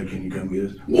 Dad, can you come get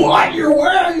us? What? You're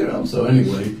where? So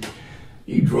anyway,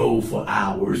 he drove for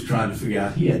hours trying to figure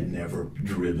out. He had never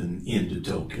driven into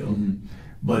Tokyo. Mm-hmm.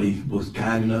 But he was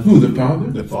kind enough. Who, the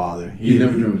father? The father. He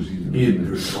never drove. He had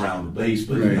driven around the base,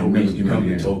 but no reason to come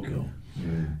to Tokyo.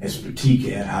 As for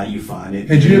TCAD, how you find it.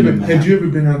 Had you ever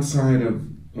been outside of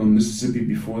Mississippi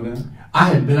before that? I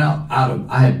had been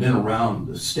I had been around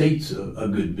the states a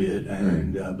good bit,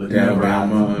 and but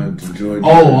Alabama, to Georgia.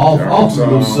 All through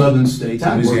those southern states.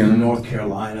 I worked in North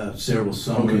Carolina several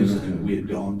summers, and we had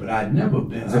gone, but I'd never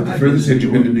been. Is that the furthest? Had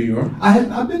you been to New York?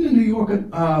 I've been to New York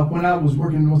when I was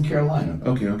working in North Carolina.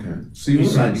 Okay. So you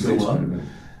decided to go up.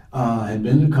 I had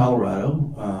been to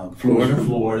Colorado,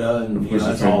 Florida, and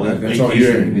that's all that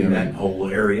vacation in that whole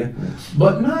area,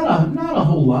 but not a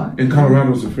whole lot. And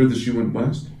Colorado was the furthest you went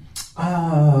west.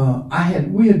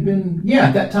 We had been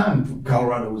at that time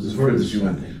Colorado was the furthest you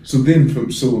went. So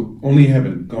then, so only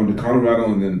having gone to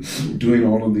Colorado and then doing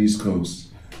all of these coasts,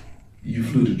 you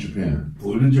flew to Japan.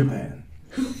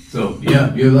 So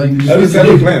you're like get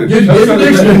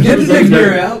the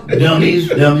dictionary out.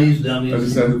 Dummies. Other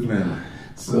side of the planet.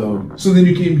 So then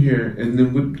you came here, and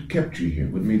then what kept you here?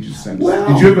 What made you decide?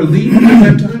 Did you ever leave at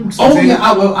that time?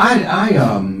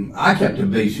 I kept a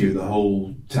base here the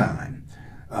whole time.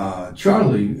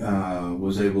 Charlie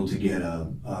was able to get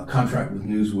a contract with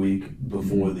Newsweek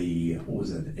before the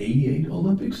 88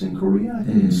 Olympics in Korea, I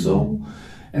think, in Seoul.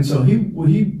 And so he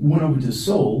went over to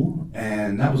Seoul,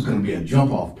 and that was going to be a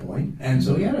jump-off point. And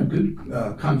so he had a good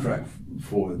contract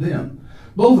for them.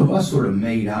 Both of us sort of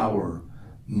made our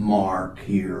mark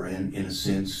here in a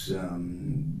sense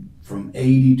from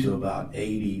 80 to about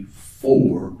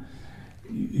 84.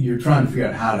 You're trying to figure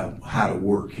out how to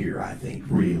work here. I think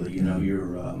really,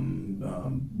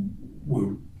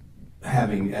 we're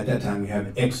having at that time we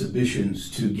have exhibitions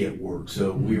to get work.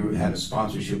 So we had a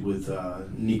sponsorship with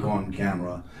Nikon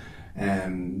camera,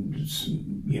 and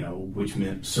which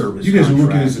meant service. You guys were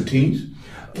working as a team.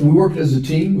 We worked as a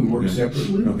team. We worked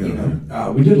separately.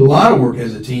 We did a lot of work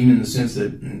as a team in the sense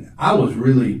that I was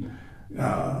really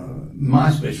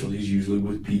my specialty is usually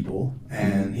with people,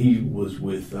 and he was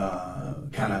with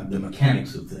kind of the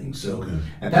mechanics of things. So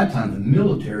at that time, the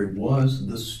military was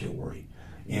the story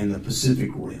in the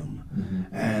Pacific Rim.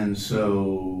 And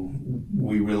so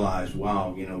we realized,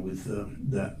 wow, with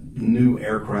the new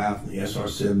aircraft, the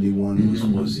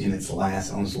SR-71 was in its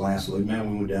last leg.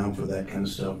 Man, we went down for that kind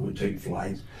of stuff. We'd take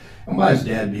flights. And by his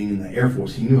dad being in the Air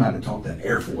Force, he knew how to talk that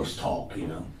Air Force talk,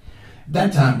 At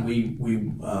that time,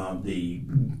 the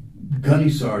gunny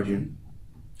sergeant,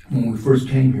 when we first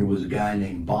came here, was a guy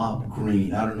named Bob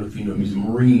Green. I don't know if you know him. He's a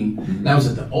Marine. That was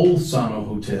at the old Sano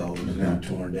Hotel that was now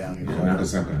torn down in Colorado.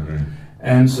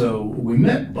 And so we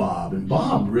met Bob, and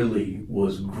Bob really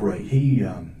was great. He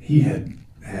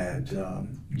had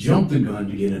jumped the gun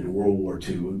to get into World War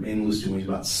II, enlisted when he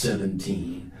was about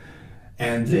 17.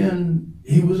 and then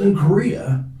he was in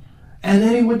Korea, and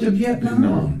then he went to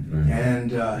Vietnam.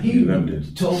 And he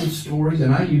told stories,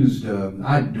 and I used,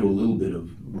 I do a little bit of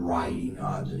writing,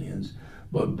 odds and ends.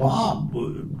 But Bob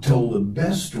told the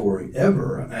best story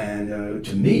ever, and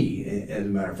to me, as a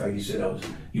matter of fact, he said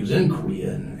he was in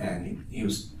Korea, and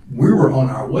we were on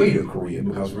our way to Korea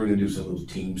because we were going to do some of those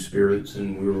team spirits,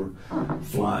 and we were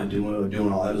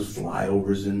doing all those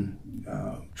flyovers and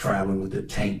traveling with the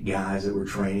tank guys that were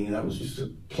training, and that was just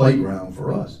a playground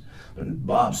for us. But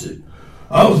Bob said,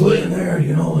 I was laying there,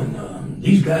 and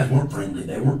these guys weren't friendly.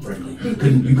 They weren't friendly. You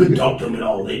couldn't talk to them at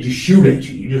all. They just shoot at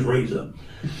you. You just raise up.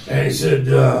 And he said,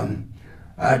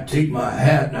 I'd take my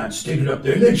hat and I'd stick it up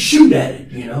there and they'd shoot at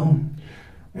it,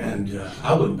 And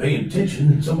I wasn't paying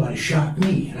attention and somebody shot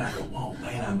me. And I go, oh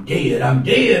man, I'm dead.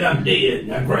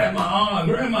 And I grab my arm, I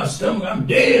grab my stomach, I'm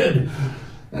dead.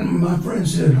 And my friend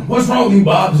said, what's wrong with you,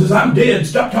 Bob? He says, I'm dead.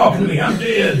 Stop talking to me. I'm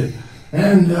dead.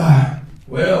 And,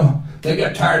 well, they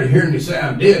got tired of hearing me say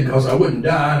I'm dead because I wouldn't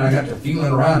die. And I got to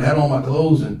feeling around, had all my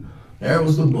clothes, and there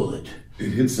was the bullet. It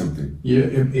hit something. Yeah,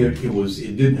 it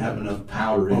didn't have enough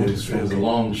powder in it. It was a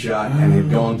long shot, and it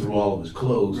had gone through all of his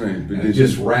clothes, and it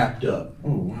just wrapped up. Oh,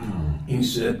 wow. He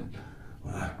said,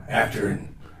 after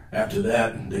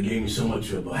that, they gave me so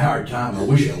much of a hard time, I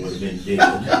wish I would have been dead.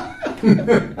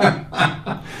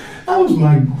 That was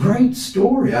my great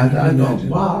story. I thought,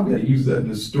 wow, I've got to use that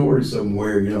in a story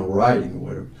somewhere, writing or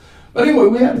whatever. But anyway,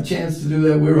 we had a chance to do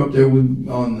that. We were up there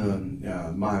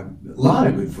my lot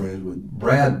of good friends with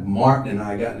Brad Martin, and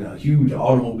I got in a huge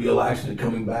automobile accident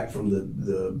coming back from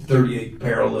the 38th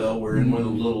parallel. We're in one of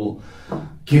those little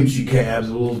kimchi cabs,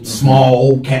 little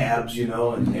small cabs,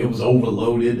 and it was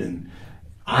overloaded, and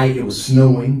it was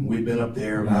snowing. We'd been up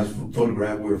there. We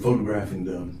were photographing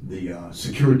the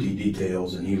security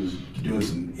details, and he was doing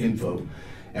some info.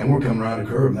 And we're coming around a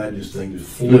curve, and that thing just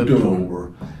flipped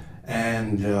over.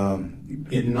 And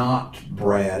it knocked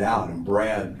Brad out. And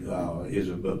Brad is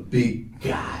a big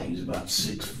guy. He's about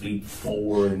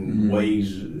 6'4" and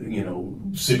weighs,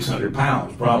 600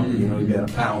 pounds probably. He's got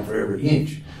a pound for every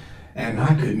inch. And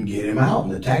I couldn't get him out,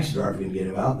 and the taxi driver couldn't get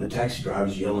him out, and the taxi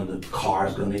driver's yelling the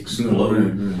car's going to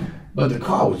explode. But the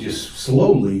car was just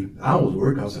slowly, I was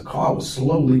worried because the car was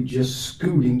slowly just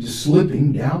scooting, just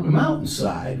slipping down the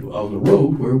mountainside of the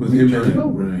road where we were turning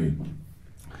over. Right.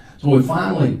 So we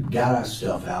finally got our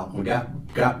stuff out. We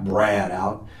got Brad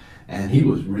out, and he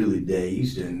was really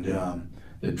dazed. And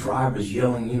the driver's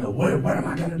yelling, what am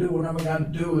I going to do? What am I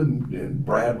going to do? And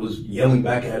Brad was yelling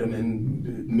back at him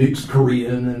in mixed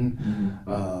Korean.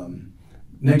 And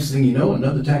next thing you know,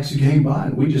 another taxi came by,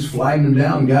 and we just flagged him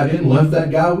down and got in and left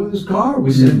that guy with his car.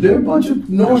 We said, there are a bunch of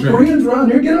North Koreans around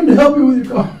here. Get them to help you with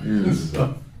your car.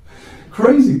 So,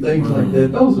 crazy things like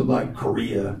that. Those are like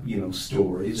Korea,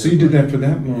 stories. So you did that for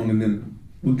that long, and then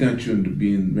what got you into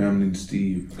being Rambling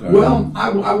Steve Gardner? Well,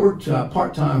 I worked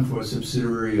part-time for a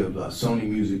subsidiary of Sony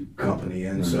Music Company,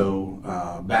 and so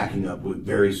backing up with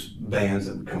various bands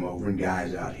that would come over and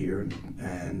guys out here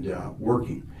and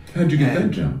working. How'd you get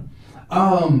that job?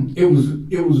 It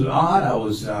was odd. I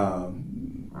was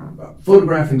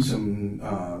photographing some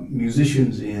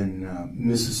musicians in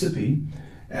Mississippi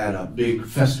at a big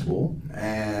festival,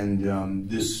 and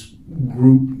this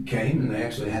group came, and they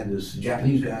actually had this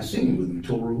Japanese guy singing with them,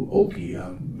 Toru Oki,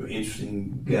 an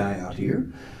interesting guy out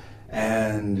here,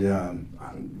 and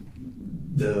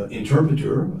the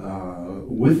interpreter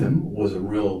with him was a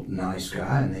real nice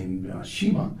guy named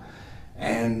Shima.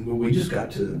 And we just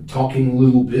got to talking a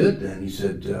little bit, and he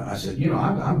said, I said,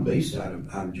 I'm based out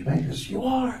of Japan. He said, you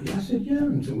are? Yeah, I said, yeah.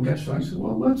 And so we got to talk. I said,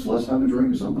 well, let's have a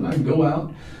drink or something. I can go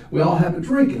out. We all have a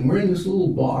drink, and we're in this little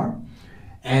bar,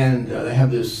 and they have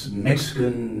this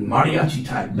Mexican mariachi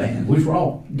type band, which were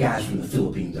all guys from the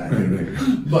Philippines, I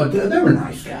think. But they were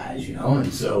nice guys,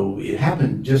 And so it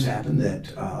just happened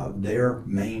that their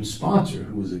main sponsor,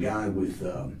 who was a guy with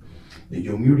the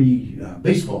Yomiuri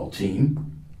baseball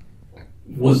team,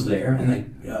 was there,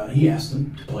 and he asked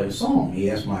them to play a song. He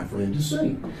asked my friend to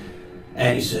sing,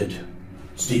 and he said,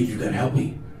 "Steve, you got to help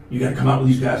me. You got to come out with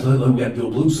these guys. We got to do a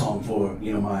blues song for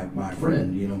my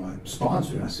friend, my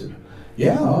sponsor." And I said,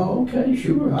 "Yeah, okay,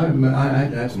 sure. I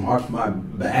had some heart for my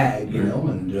bag,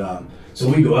 and so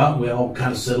we go out and we all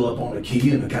kind of settle up on a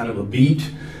key and a kind of a beat,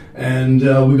 and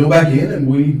we go back in and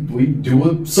we do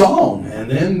a song, and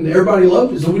then everybody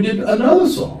loved it, so we did another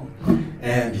song,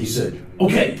 and he said,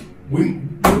 okay.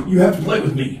 You have to play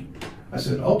with me. I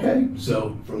said, okay.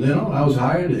 So from then on, I was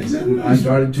hired, and I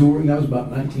started touring. That was about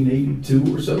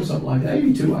 1982 or so, something like that.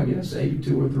 82, I guess,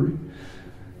 82 or 3.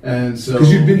 And so,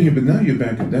 because you've been here, but now you're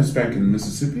back. That's back in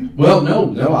Mississippi. Well,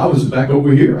 no, I was back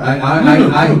over here.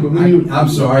 I'm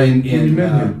sorry.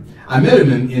 I met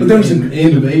him in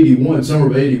end of '81, summer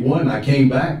of '81. I came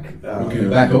back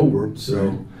back over.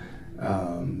 So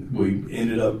we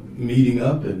ended up meeting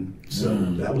up, and so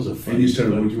that was a fun. And you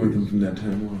started working with him from that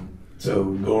time on. So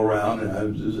go around, and I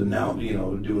was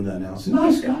doing the announcing.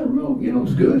 Nice guy, real, it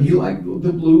was good. He liked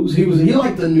the blues. He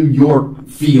liked the New York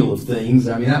feel of things.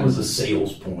 I mean, that was a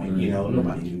sales point.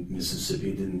 Nobody knew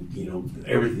Mississippi. Didn't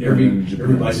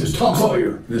everybody says Tom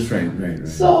Sawyer. That's right.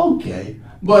 So okay,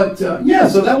 but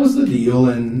so that was the deal,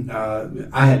 and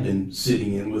I had been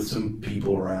sitting in with some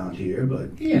people around here,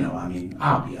 but I'm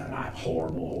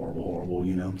horrible.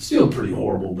 Still pretty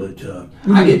horrible, but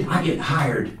I get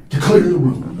hired to clear the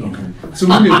room. Okay. So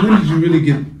when did you really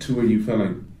get to where you felt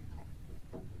like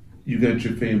you got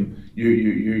your fame,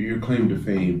 your claim to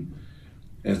fame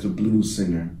as a blues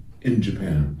singer in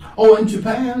Japan? Oh, in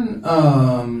Japan,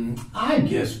 I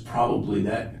guess probably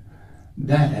that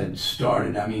had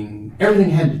started. I mean,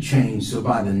 everything had to change. So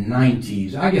by the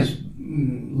 '90s, I guess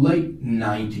late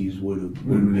 '90s would have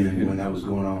been when that was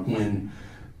going on. When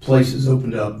places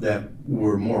opened up that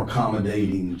were more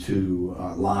accommodating to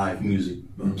live music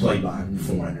played by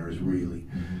foreigners, really.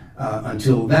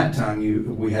 Until that time,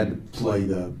 we had to play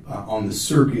on the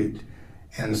circuit,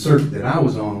 and the circuit that I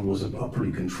was on was a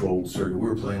pretty controlled circuit. We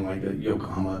were playing like a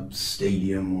Yokohama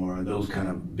Stadium or those kind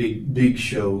of big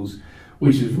shows,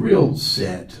 which is real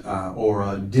set, or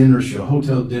a dinner show.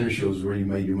 Hotel dinner shows where you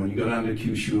made your money. You go down to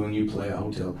Kyushu and you play a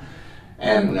hotel.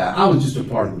 And I was just a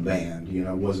part of the band, it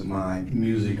wasn't my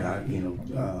music.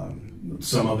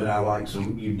 Some of it I like,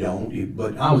 some you don't,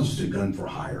 but I was just a gun for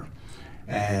hire.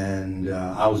 And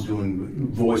I was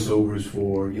doing voiceovers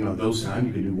for, those times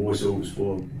you could do voiceovers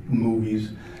for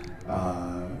movies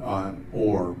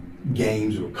or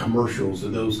games or commercials or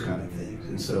those kind of things.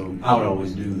 And so I would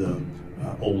always do the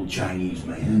old Chinese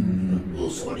man, the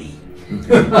sweaty.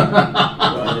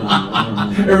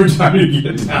 Every time you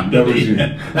get down,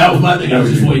 that was my thing. I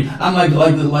was just waiting. I'm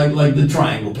like the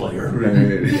triangle player.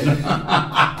 Right.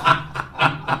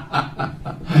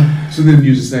 So then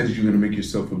you decided you were going to make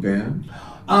yourself a band.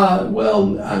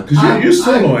 Because you're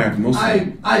solo act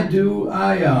mostly. I do.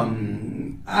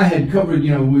 I had covered.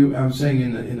 I was saying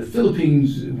in the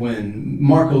Philippines when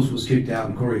Marcos was kicked out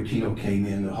and Corey Aquino came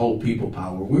in, the whole People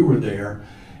Power. We were there,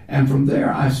 and from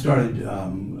there I started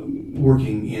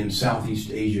working in Southeast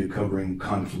Asia covering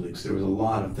conflicts. There was a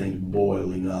lot of things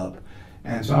boiling up.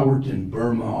 And so I worked in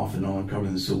Burma off and on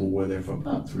covering the Civil War there for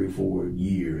about 3 or 4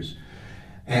 years.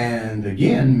 And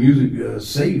again, music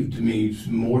saved me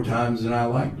more times than I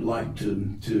like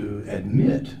to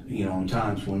admit, in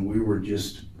times when we were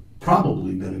just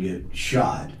probably going to get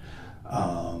shot.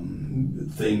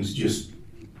 Things just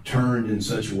turned in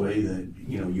such a way that,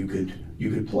 you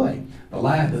could play.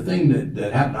 The thing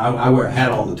that happened, I wear a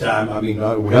hat all the time. I mean,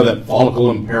 we have that follicle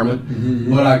impairment,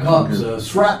 but I caught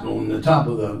shrapnel in the top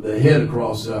of the head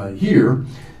across here.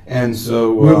 And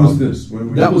so where was this?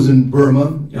 That was in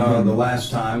Burma. The last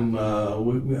time,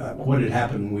 what had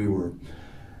happened,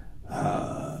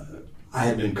 I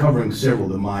had been covering several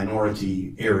of the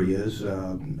minority areas,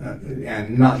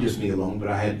 and not just me alone, but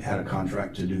I had a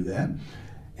contract to do that.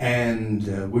 And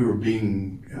we were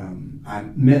I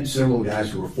met several guys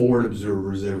who were forward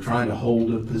observers. They were trying to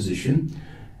hold a position,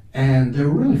 and they were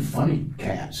really funny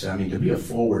cats. I mean, to be a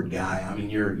forward guy, I mean,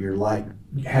 you're like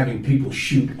having people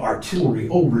shoot artillery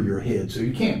over your head, so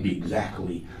you can't be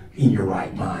exactly in your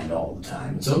right mind all the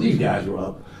time. And so these guys were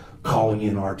up calling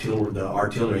in the artillery,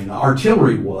 and the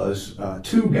artillery was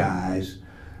 2 guys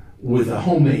with a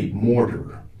homemade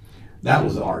mortar. That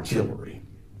was the artillery.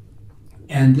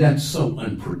 And that's so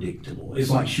unpredictable. It's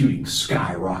like shooting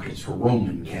skyrockets for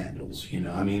Roman candles,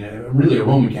 I mean, really a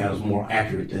Roman candle is more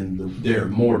accurate than their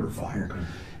mortar fire. Okay.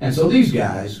 And so these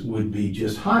guys would be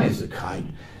just high as a kite,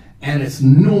 and it's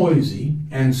noisy,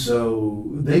 and so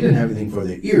they didn't have anything for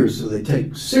their ears, so they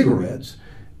take cigarettes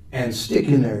and stick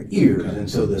in their ears, and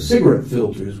so the cigarette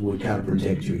filters would kind of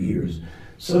protect your ears.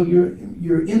 So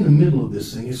you're in the middle of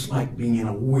this thing. It's like being in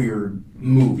a weird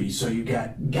movie. So you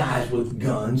got guys with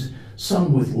guns,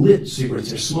 some with lit cigarettes.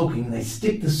 They're smoking, and they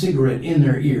stick the cigarette in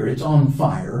their ear. It's on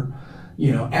fire,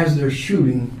 as they're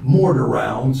shooting mortar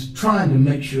rounds, trying to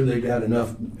make sure they've got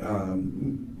enough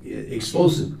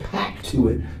explosive packed to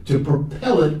it to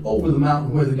propel it over the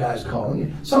mountain where the guy's calling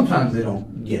it. Sometimes they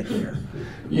don't get there,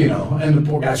 and the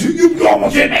poor guys, you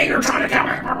almost hit me, you're trying to kill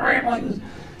me, like this.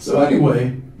 So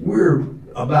anyway, we're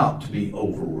about to be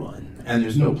overrun, and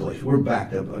there's no place. We're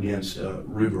backed up against a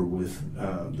river with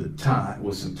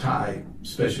some Thai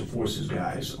special forces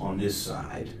guys on this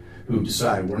side who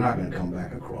decided we're not going to come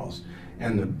back across.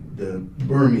 And the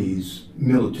Burmese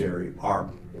military are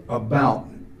about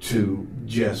to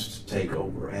just take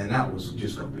over, and that was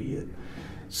just going to be it.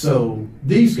 So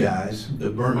these guys, the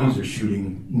Burmese, are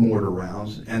shooting mortar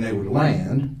rounds, and they would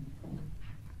land,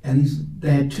 and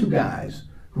they had two guys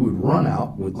who would run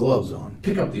out with gloves on,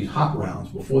 pick up these hot rounds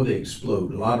before they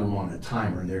explode. A lot of them on a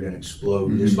timer, and they're going to explode.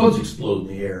 Mm-hmm. They're supposed to explode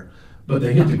in the air, but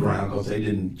they hit the ground because they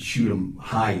didn't shoot them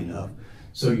high enough.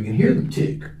 So you can hear them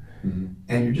tick,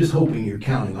 and you're just hoping you're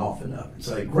counting off enough.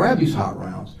 So they grab these hot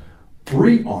rounds,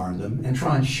 rearm them, and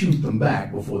try and shoot them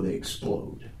back before they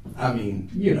explode. I mean,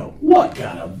 you know, what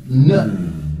kind of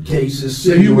nutcases?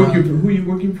 So who are you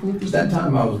working for? At that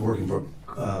time, I was working for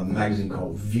a magazine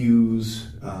called Views,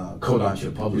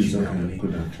 Kodansha Publishing Company,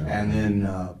 and then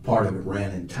part of it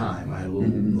ran in Time. I had a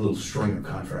little stringer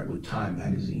contract with Time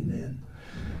magazine then.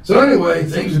 So anyway,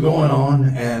 things are going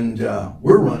on, and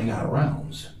we're running out of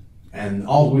rounds. And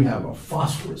all we have are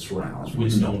phosphorus rounds,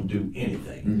 which don't do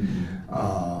anything.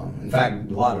 In fact,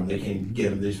 a lot of them, they can't get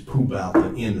them, they just poop out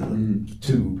the end of the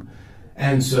tube.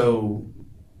 And so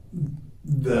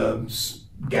the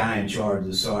guy in charge,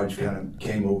 the sergeant, kind of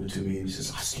came over to me and he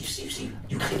says, Steve,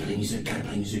 you gotta play music, gotta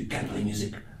play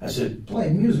music. I said, play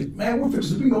music? Man, we're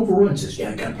fixing to be overrun. He says,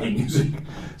 yeah, I gotta play music.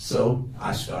 So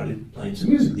I started playing some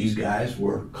music. These guys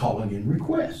were calling in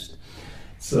requests.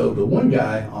 So the one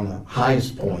guy on the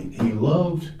highest point, he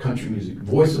loved country music.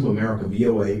 Voice of America,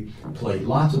 VOA, played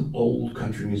lots of old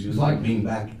country music. It was like being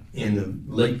back in the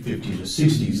late 50s or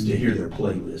 60s to hear their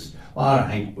playlist. A lot of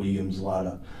Hank Williams, a lot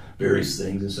of various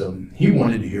things. And so he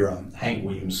wanted to hear a Hank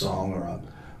Williams song, or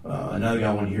another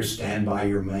guy wanted to hear Stand By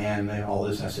Your Man, and all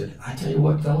this. I said, I tell you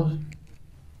what, fellas,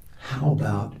 how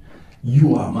about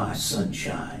You Are My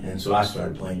Sunshine? And so I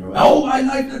started playing, oh, I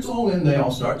like that song, and they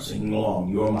all start singing along,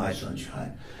 You Are My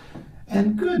Sunshine.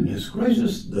 And goodness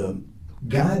gracious, the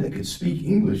guy that could speak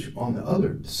English on the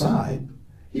other side,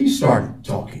 he started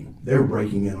talking. They were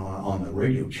breaking in on the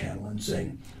radio channel and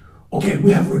saying, okay,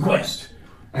 we have a request.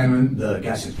 And the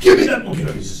guy says, give me that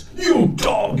walkie-talkie. He says, you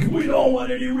dog, we don't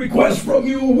want any requests from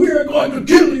you. We're going to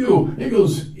kill you. He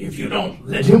goes, if you don't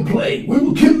let him play, we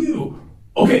will kill you.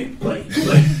 Okay, play.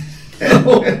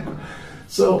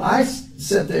 So I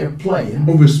sat there playing.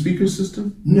 Over a speaker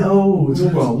system? No, it's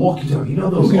over a walkie-talkie. You know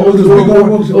those big old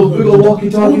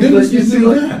walkie-talkies? Oh, that you see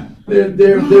that?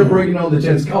 They're breaking on the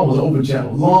channel. It's called an open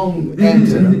channel, long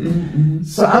antenna.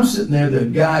 So I'm sitting there, the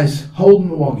guy's holding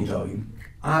the walkie-talkie.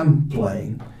 I'm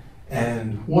playing,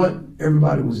 and what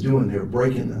everybody was doing, they were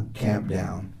breaking the camp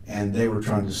down, and they were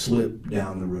trying to slip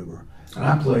down the river. And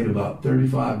I played about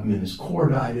 35 minutes,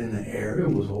 cordite in the air. It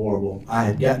was horrible. I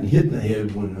had gotten hit in the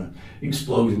head when the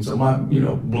explosion, so my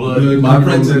blood, my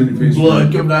friend said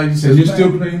blood coming out. He said, "You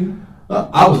still playing?"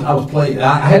 I was playing.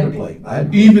 I had to play.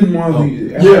 Even while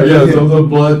so the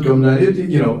blood coming out.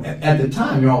 At the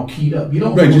time you're all keyed up. You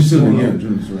don't right. You're still right.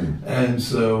 And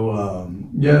so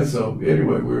so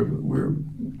anyway, we're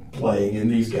playing, and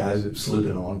these guys are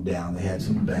slipping on down. They had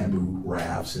some bamboo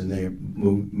rafts, and they're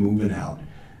moving out.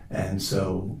 And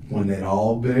so when they'd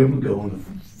all been able to go, and the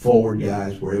forward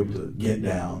guys were able to get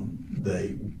down,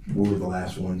 we were the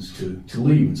last ones to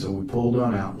leave. And so we pulled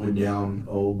on out, went down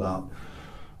about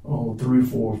 3,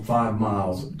 4, 5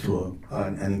 miles to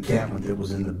an encampment that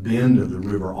was in the bend of the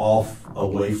river, off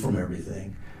away from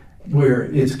everything, where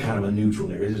it's kind of a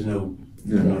neutral area. There's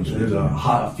there's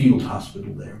a field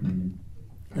hospital there.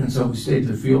 And so we stayed at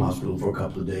the field hospital for a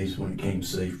couple of days when it came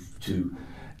safe to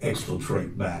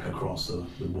exfiltrate back across the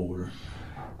border.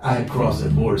 I had crossed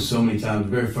that border so many times.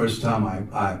 The very first time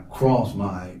I crossed,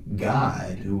 my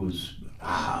guide, who was,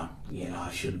 I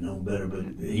should have known better, but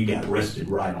he got arrested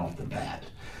right off the bat.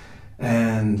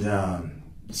 And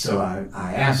so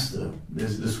I asked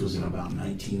this was in about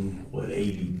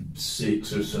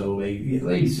 86 or so,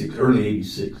 86, early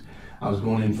 86. I was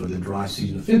going in for the dry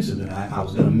season offensive, and I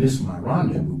was going to miss my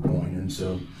rendezvous point. And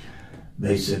so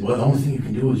they said, well, the only thing you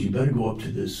can do is you better go up to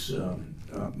this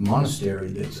monastery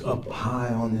that's up high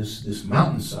on this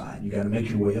mountainside. You got to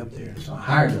make your way up there. So I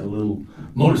hired a little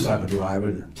motorcycle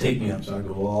driver to take me up. So I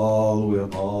go all the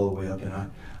way up,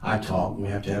 and I talk. And we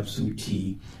have to have some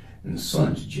tea, and the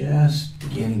sun's just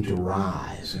beginning to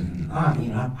rise. And I've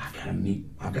got to meet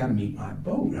my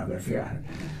boat. I've got to figure out.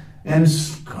 And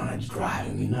it's kind of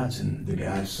driving me nuts. And the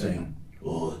guy's saying,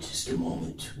 oh, just a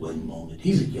moment, one moment.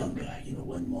 He's a young guy,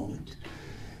 one moment.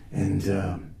 And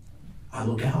I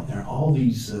look out, there are all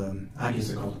these, I guess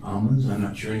they're called MIZ, I'm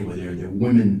not sure anyway, they're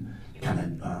women,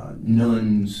 kind of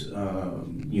nuns,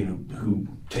 who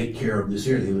take care of this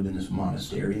area. They live in this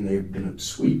monastery, and they've been a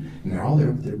suite, and they're all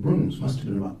there with their brooms. Must have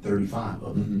been about 35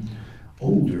 of them.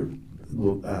 Older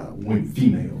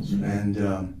females,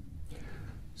 and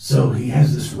so he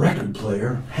has this record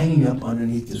player hanging up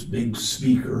underneath this big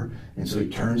speaker, and so he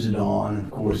turns it on, and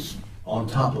of course, on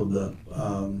top of the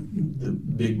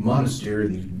big monastery,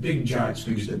 these big giant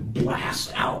speakers that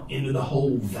blast out into the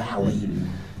whole valley.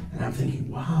 And I'm thinking,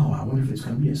 wow, I wonder if it's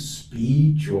going to be a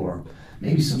speech or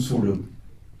maybe some sort of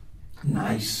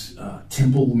nice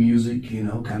temple music,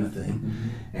 kind of thing.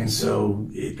 And so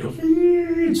it goes,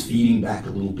 it's feeding back a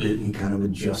little bit, and he kind of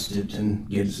adjusts it and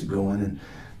gets it going. And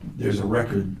there's a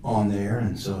record on there,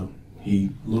 and so he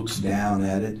looks down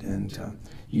at it, and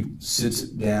he sits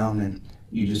it down, and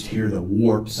you just hear the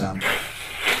warp sound.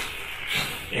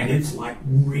 And it's like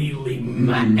really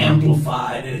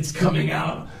amplified, and it's coming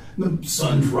out. The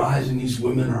sun's rising, these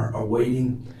women are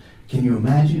waiting. Can you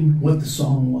imagine what the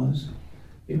song was?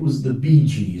 It was the Bee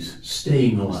Gees,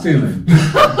 Staying Alive. Staying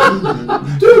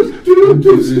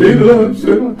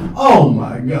Alive. Oh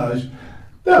my gosh,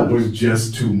 that was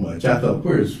just too much. I thought,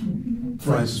 where's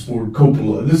Francis Ford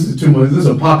Coppola? This is too much. This is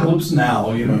Apocalypse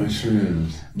Now, It sure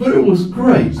is. But it was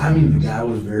great. I mean, the guy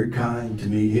was very kind to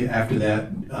me. After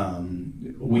that,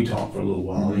 we talked for a little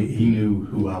while. He knew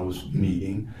who I was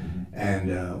meeting,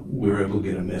 and we were able to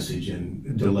get a message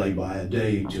and delay by a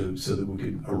day so that we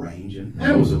could arrange. And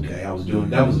it was okay.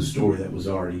 That was a story that was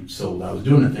already sold. I was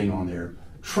doing a thing on their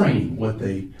training, what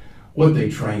they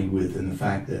trained with, and the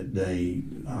fact that they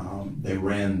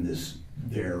ran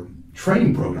their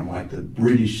training program like the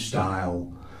British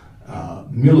style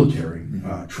military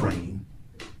training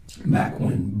back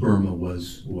when Burma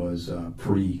was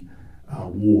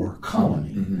pre-war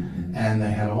colony, and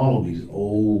they had all of these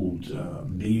old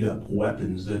beat up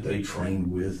weapons that they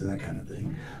trained with and that kind of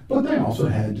thing. But they also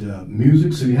had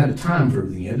music, so you had a time for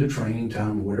everything. You had the training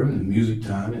time or whatever, and the music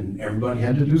time, and everybody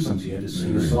had to do something. You had to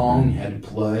sing a song, you had to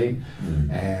play,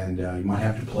 and you might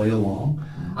have to play along.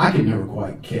 I could never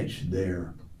quite catch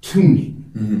their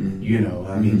tuning, I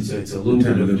mean, it's a little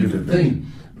bit of a different thing.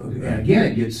 And again,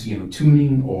 it gets,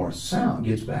 tuning or sound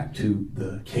gets back to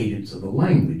the cadence of the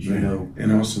language,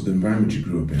 And also the environment you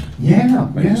grew up in.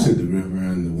 Like you said, the river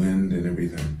and the wind and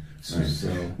everything. So,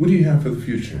 what do you have for the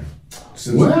future? What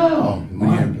do you have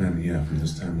planned from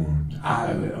this time on?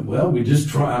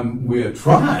 We're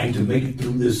trying to make it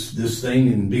through this thing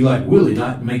and be like Willie,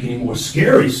 not make any more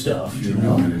scary stuff,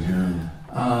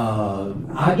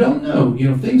 I don't know.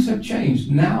 Things have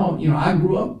changed. Now, I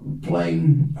grew up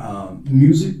playing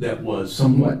music that was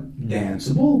somewhat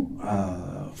danceable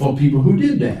for people who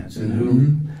did dance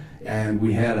and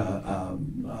we had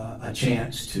a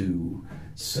chance to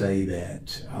say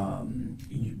that,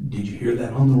 did you hear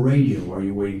that on the radio? Or are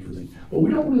you waiting for things? Well, we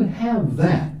don't really have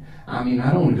that. I mean,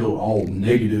 I don't want to go all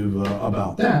negative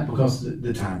about that because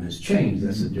the time has changed.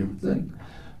 That's a different thing.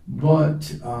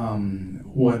 But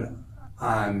what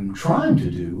I'm trying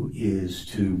to do is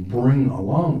to bring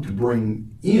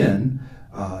in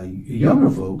younger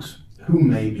folks who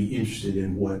may be interested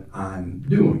in what I'm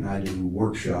doing. I do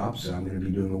workshops. I'm going to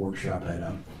be doing a workshop at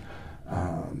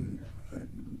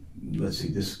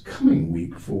this coming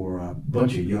week for a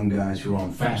bunch of young guys who are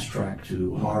on fast track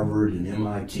to Harvard and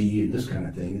MIT and this kind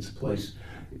of thing. It's a place,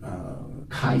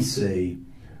 Kaisei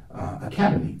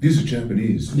Academy. These are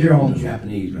Japanese. They're all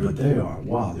Japanese, but they are,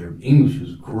 wow, their English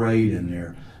is great and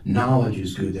their knowledge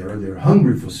is good. They're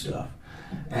hungry for stuff.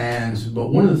 But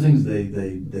one of the things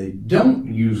they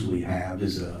don't usually have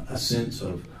is a sense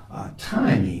of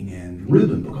timing and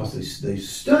rhythm, because they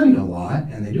study a lot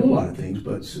and they do a lot of things,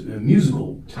 but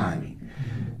musical timing.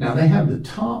 Now they have the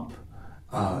top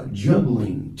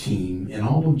juggling team in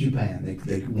all of Japan.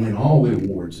 They win all the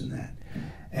awards in that.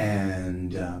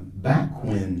 And back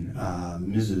when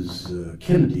Mrs.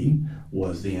 Kennedy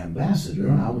was the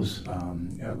ambassador, I was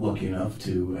lucky enough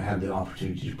to have the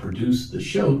opportunity to produce the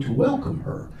show to welcome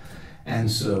her. And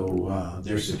so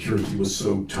their security was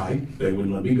so tight, they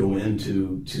wouldn't let me go in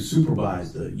to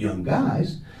supervise the young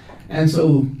guys. And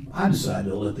so I decided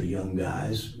to let the young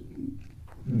guys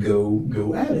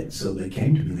go at it. So they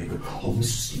came to me and they go, "Oh, Mr.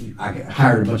 Steve," I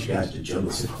hired a bunch of guys to juggle.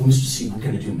 They said, "Oh, Mr. Steve, we're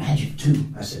going to do magic too."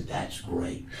 I said, "That's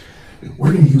great.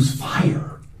 We're going to use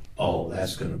fire." "Oh,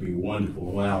 that's going to be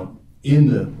wonderful." Well, in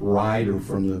the rider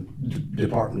from the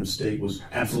Department of State was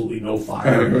absolutely no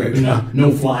fire,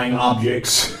 no flying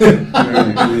objects,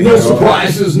 no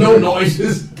surprises, no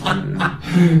noises. How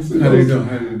did it go?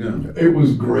 It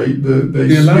was great. They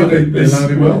didn't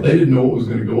know what was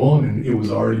going to go on, and it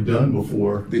was already done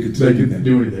before they could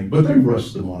do anything. But they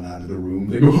rushed them on out of the room.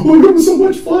 They go, "Oh, it was so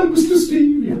much fun, Mr.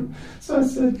 Steve." So I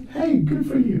said, "Hey, good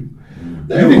for you."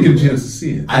 didn't get a chance to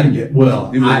see it. I didn't get,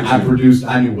 well, I produced,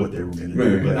 I knew what they were going to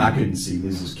do, but I couldn't see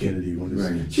Mrs. Kennedy.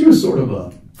 She was sort of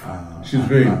a... she was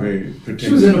very protective.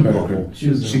 She was in a bubble.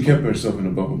 She kept herself in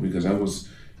a bubble because I was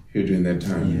here during that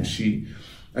time. And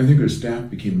I think her staff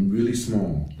became really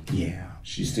small. Yeah.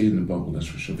 She stayed in the bubble, that's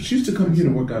for sure. But she used to come here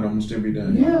to work out almost every day.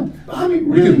 Yeah. I mean,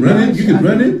 really you could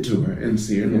run into her and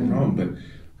see her, no problem.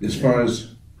 But as far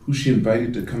as who she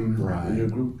invited to come in her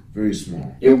group, very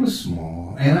small. It was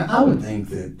small. And I would think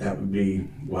that would be,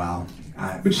 wow,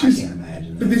 I can't imagine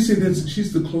that. But they say that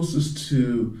she's the closest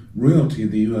to royalty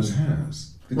the U.S.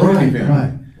 has. The Kennedy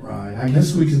family. Right. I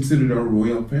guess we considered our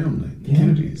royal family, the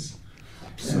Kennedys.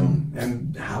 So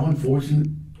and how unfortunate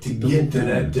to get to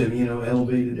that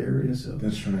elevated area. So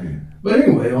that's right. But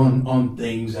anyway, on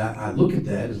things, I look at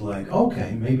that as like,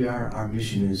 okay, maybe our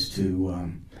mission is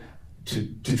to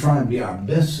try and be our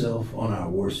best self on our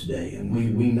worst day. And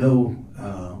we know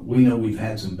we've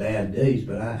had some bad days,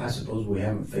 but I suppose we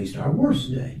haven't faced our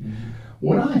worst day. Mm-hmm.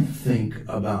 What I think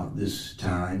about this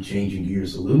time, changing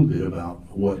gears a little bit about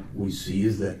what we see,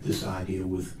 is that this idea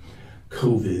with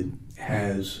COVID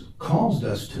has caused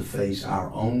us to face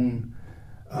our own,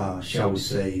 shall we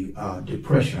say,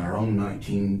 depression, our own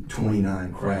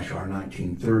 1929 crash, our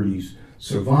 1930s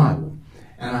survival.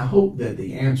 And I hope that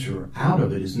the answer out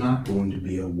of it is not going to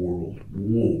be a world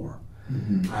war.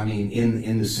 Mm-hmm. I mean,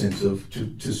 in the sense of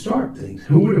to start things.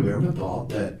 Who would have ever thought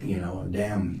that a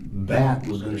damn bat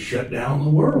was going to shut down the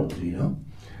world?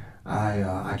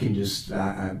 I can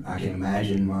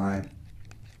imagine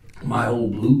my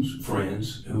old blues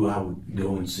friends who I would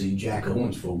go and see. Jack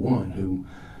Owens, for one, who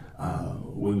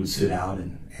we would sit out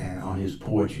and on his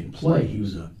porch and play. He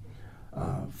was a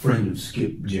friend of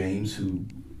Skip James, who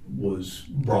was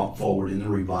brought forward in the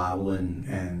revival,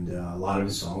 and a lot of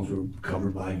his songs were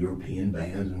covered by European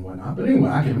bands and whatnot. But anyway,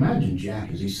 I can imagine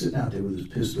Jack as he's sitting out there with his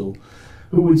pistol,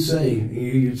 who would say,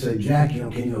 you'd say, Jack,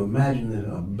 can you imagine that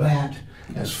a bat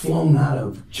has flown out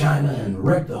of China and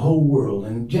wrecked the whole world?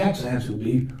 And Jack's answer would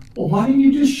be, well, why didn't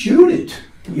you just shoot it?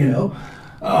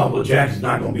 Oh, well, Jack, it's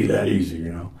not going to be that easy,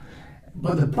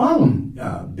 But the problem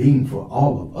being for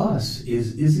all of us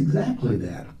is exactly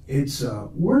that. It's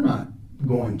we're not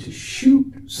going to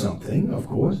shoot something, of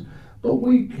course, but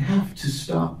we have to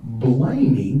stop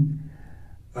blaming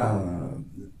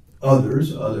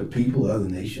others, other people, other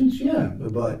nations.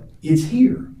 But it's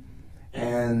here.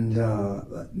 And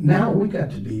now we've got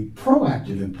to be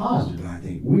proactive and positive, I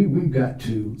think. We've got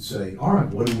to say, all right,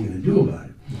 what are we going to do about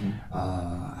it?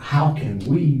 Mm-hmm. How can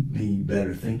we be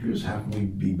better thinkers? How can we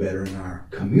be better in our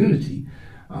community?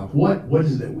 What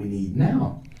is it that we need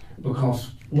now?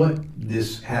 Because what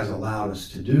this has allowed us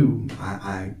to do,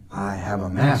 I have a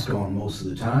mask on most of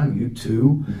the time, you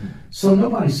too, so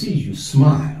nobody sees you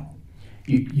smile.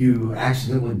 You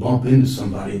accidentally bump into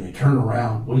somebody and they turn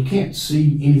around. Well, you can't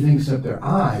see anything except their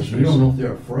eyes. You don't know if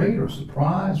they're afraid or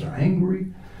surprised or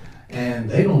angry, and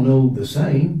they don't know the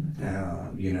same.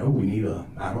 We need maybe we need a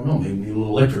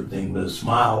little electric thing, but a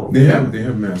smile. They have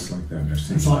masks like that.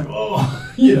 It's like,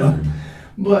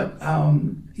 But,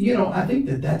 I think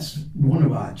that's one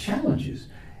of our challenges.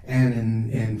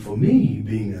 And for me,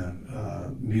 being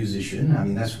a musician, I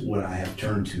mean, that's what I have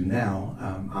turned to now.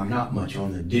 I'm not much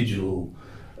on the digital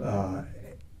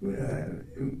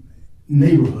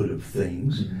neighborhood of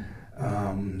things.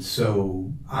 Mm-hmm.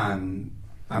 So I'm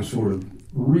sort of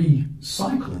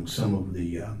recycling some of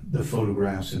the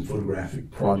photographs and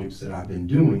photographic projects that I've been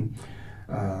doing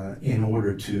in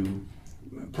order to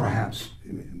perhaps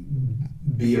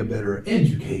be a better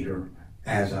educator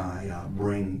as I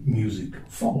bring music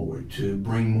forward, to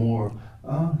bring more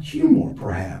humor,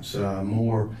 perhaps,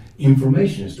 more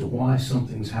information as to why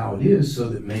something's how it is, so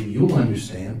that maybe you'll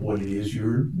understand what it is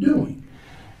you're doing.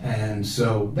 And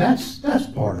so that's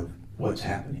part of what's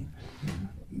happening.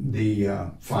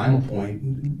 The final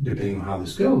point, depending on how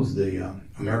this goes, the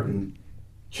American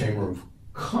Chamber of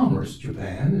Commerce,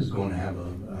 Japan, is going to have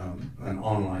an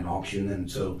online auction, and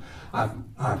so I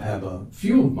have a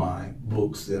few of my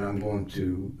books that I'm going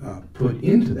to put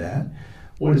into that.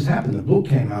 What has happened, the book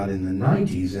came out in the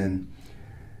 90s, and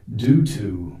due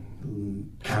to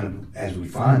kind of, as we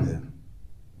find, the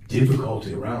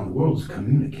difficulty around the world is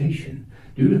communication.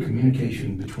 Due to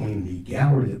communication between the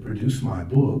gallery that produced my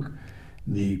book,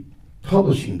 the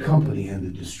publishing company, and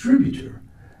the distributor,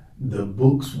 the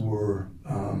books were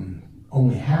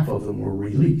only half of them were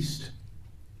released,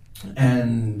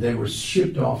 and they were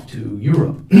shipped off to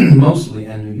Europe mostly,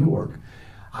 and New York.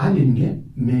 I didn't get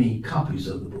many copies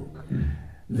of the book.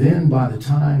 Then by the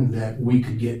time that we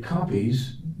could get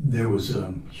copies, there was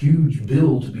a huge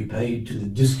bill to be paid to the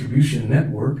distribution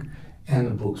network, and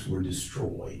the books were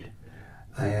destroyed.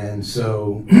 And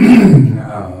so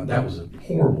that was a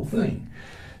horrible thing.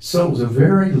 So it was a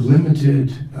very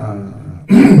limited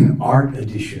art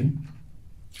edition.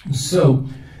 So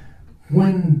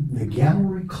when the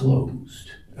gallery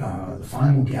closed, the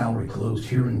final gallery closed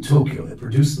here in Tokyo that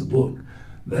produced the book,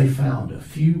 they found a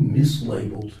few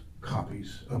mislabeled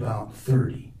copies, about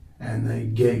 30, and they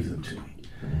gave them to me.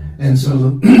 And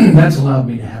so that's allowed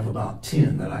me to have about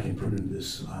 10 that I can put into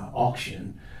this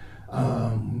auction.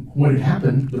 What had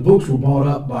happened, the books were bought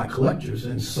up by collectors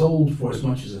and sold for as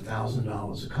much as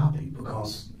 $1,000 a copy,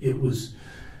 because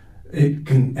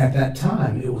at that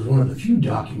time, it was one of the few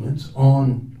documents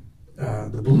on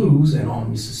the blues and on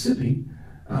Mississippi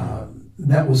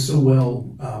that was so well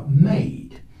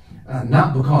made.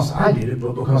 Not because I did it,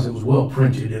 but because it was well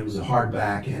printed. It was a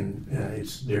hardback, and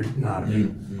they're not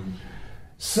available.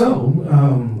 So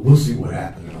we'll see what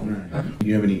happens. Do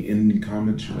you have any ending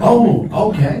comments?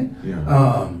 Okay.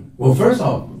 Yeah. Well, first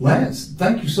off, Lance,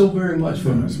 thank you so very much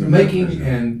for making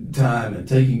and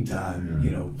taking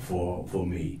time, for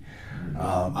me.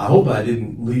 I hope I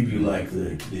didn't leave you like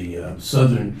the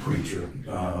Southern preacher.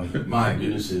 My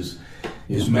goodness,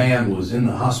 his man was in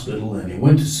the hospital, and he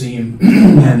went to see him,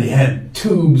 and he had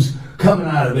tubes coming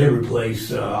out of every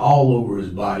place, all over his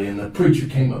body. And the preacher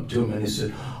came up to him and he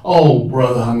said, "Oh,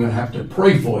 brother, I'm going to have to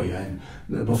pray for you." And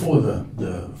before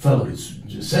the fellow could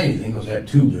say anything, because he had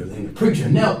tubes and everything, the preacher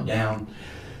knelt down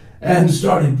and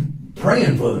started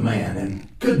praying for the man. And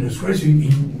goodness gracious,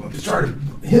 he started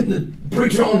hitting the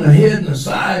preacher on the head and the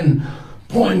side and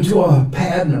pointing to a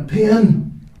pad and a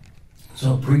pen.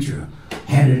 So the preacher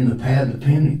handed him the pad and the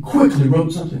pen, and he quickly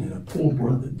wrote something, and the poor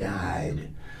brother died.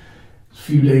 A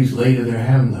few days later, they're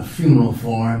having the funeral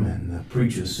for him, and the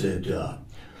preacher said,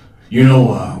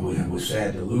 we're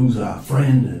sad to lose our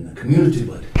friend in the community,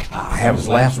 but I have his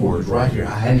last words right here.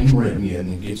 I hadn't even read them yet, and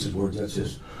he gets his words. That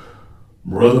says,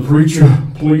 "Brother preacher,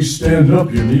 please stand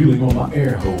up. You're kneeling on my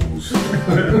air hose."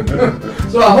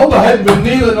 So I hope I haven't been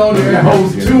kneeling on the air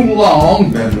hose too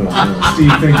long. No.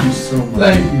 Steve, thank you so much.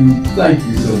 Thank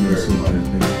you so very much.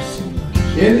 Thank you so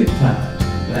much. Anytime.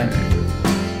 Thank you.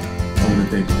 I want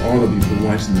to thank all of you for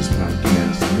watching this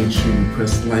podcast. Make sure you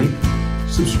press like,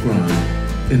 subscribe,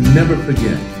 and never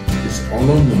forget, it's all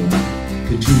unknown.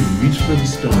 Continue to reach for the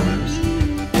stars,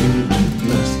 and you're too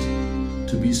blessed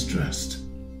to be stressed.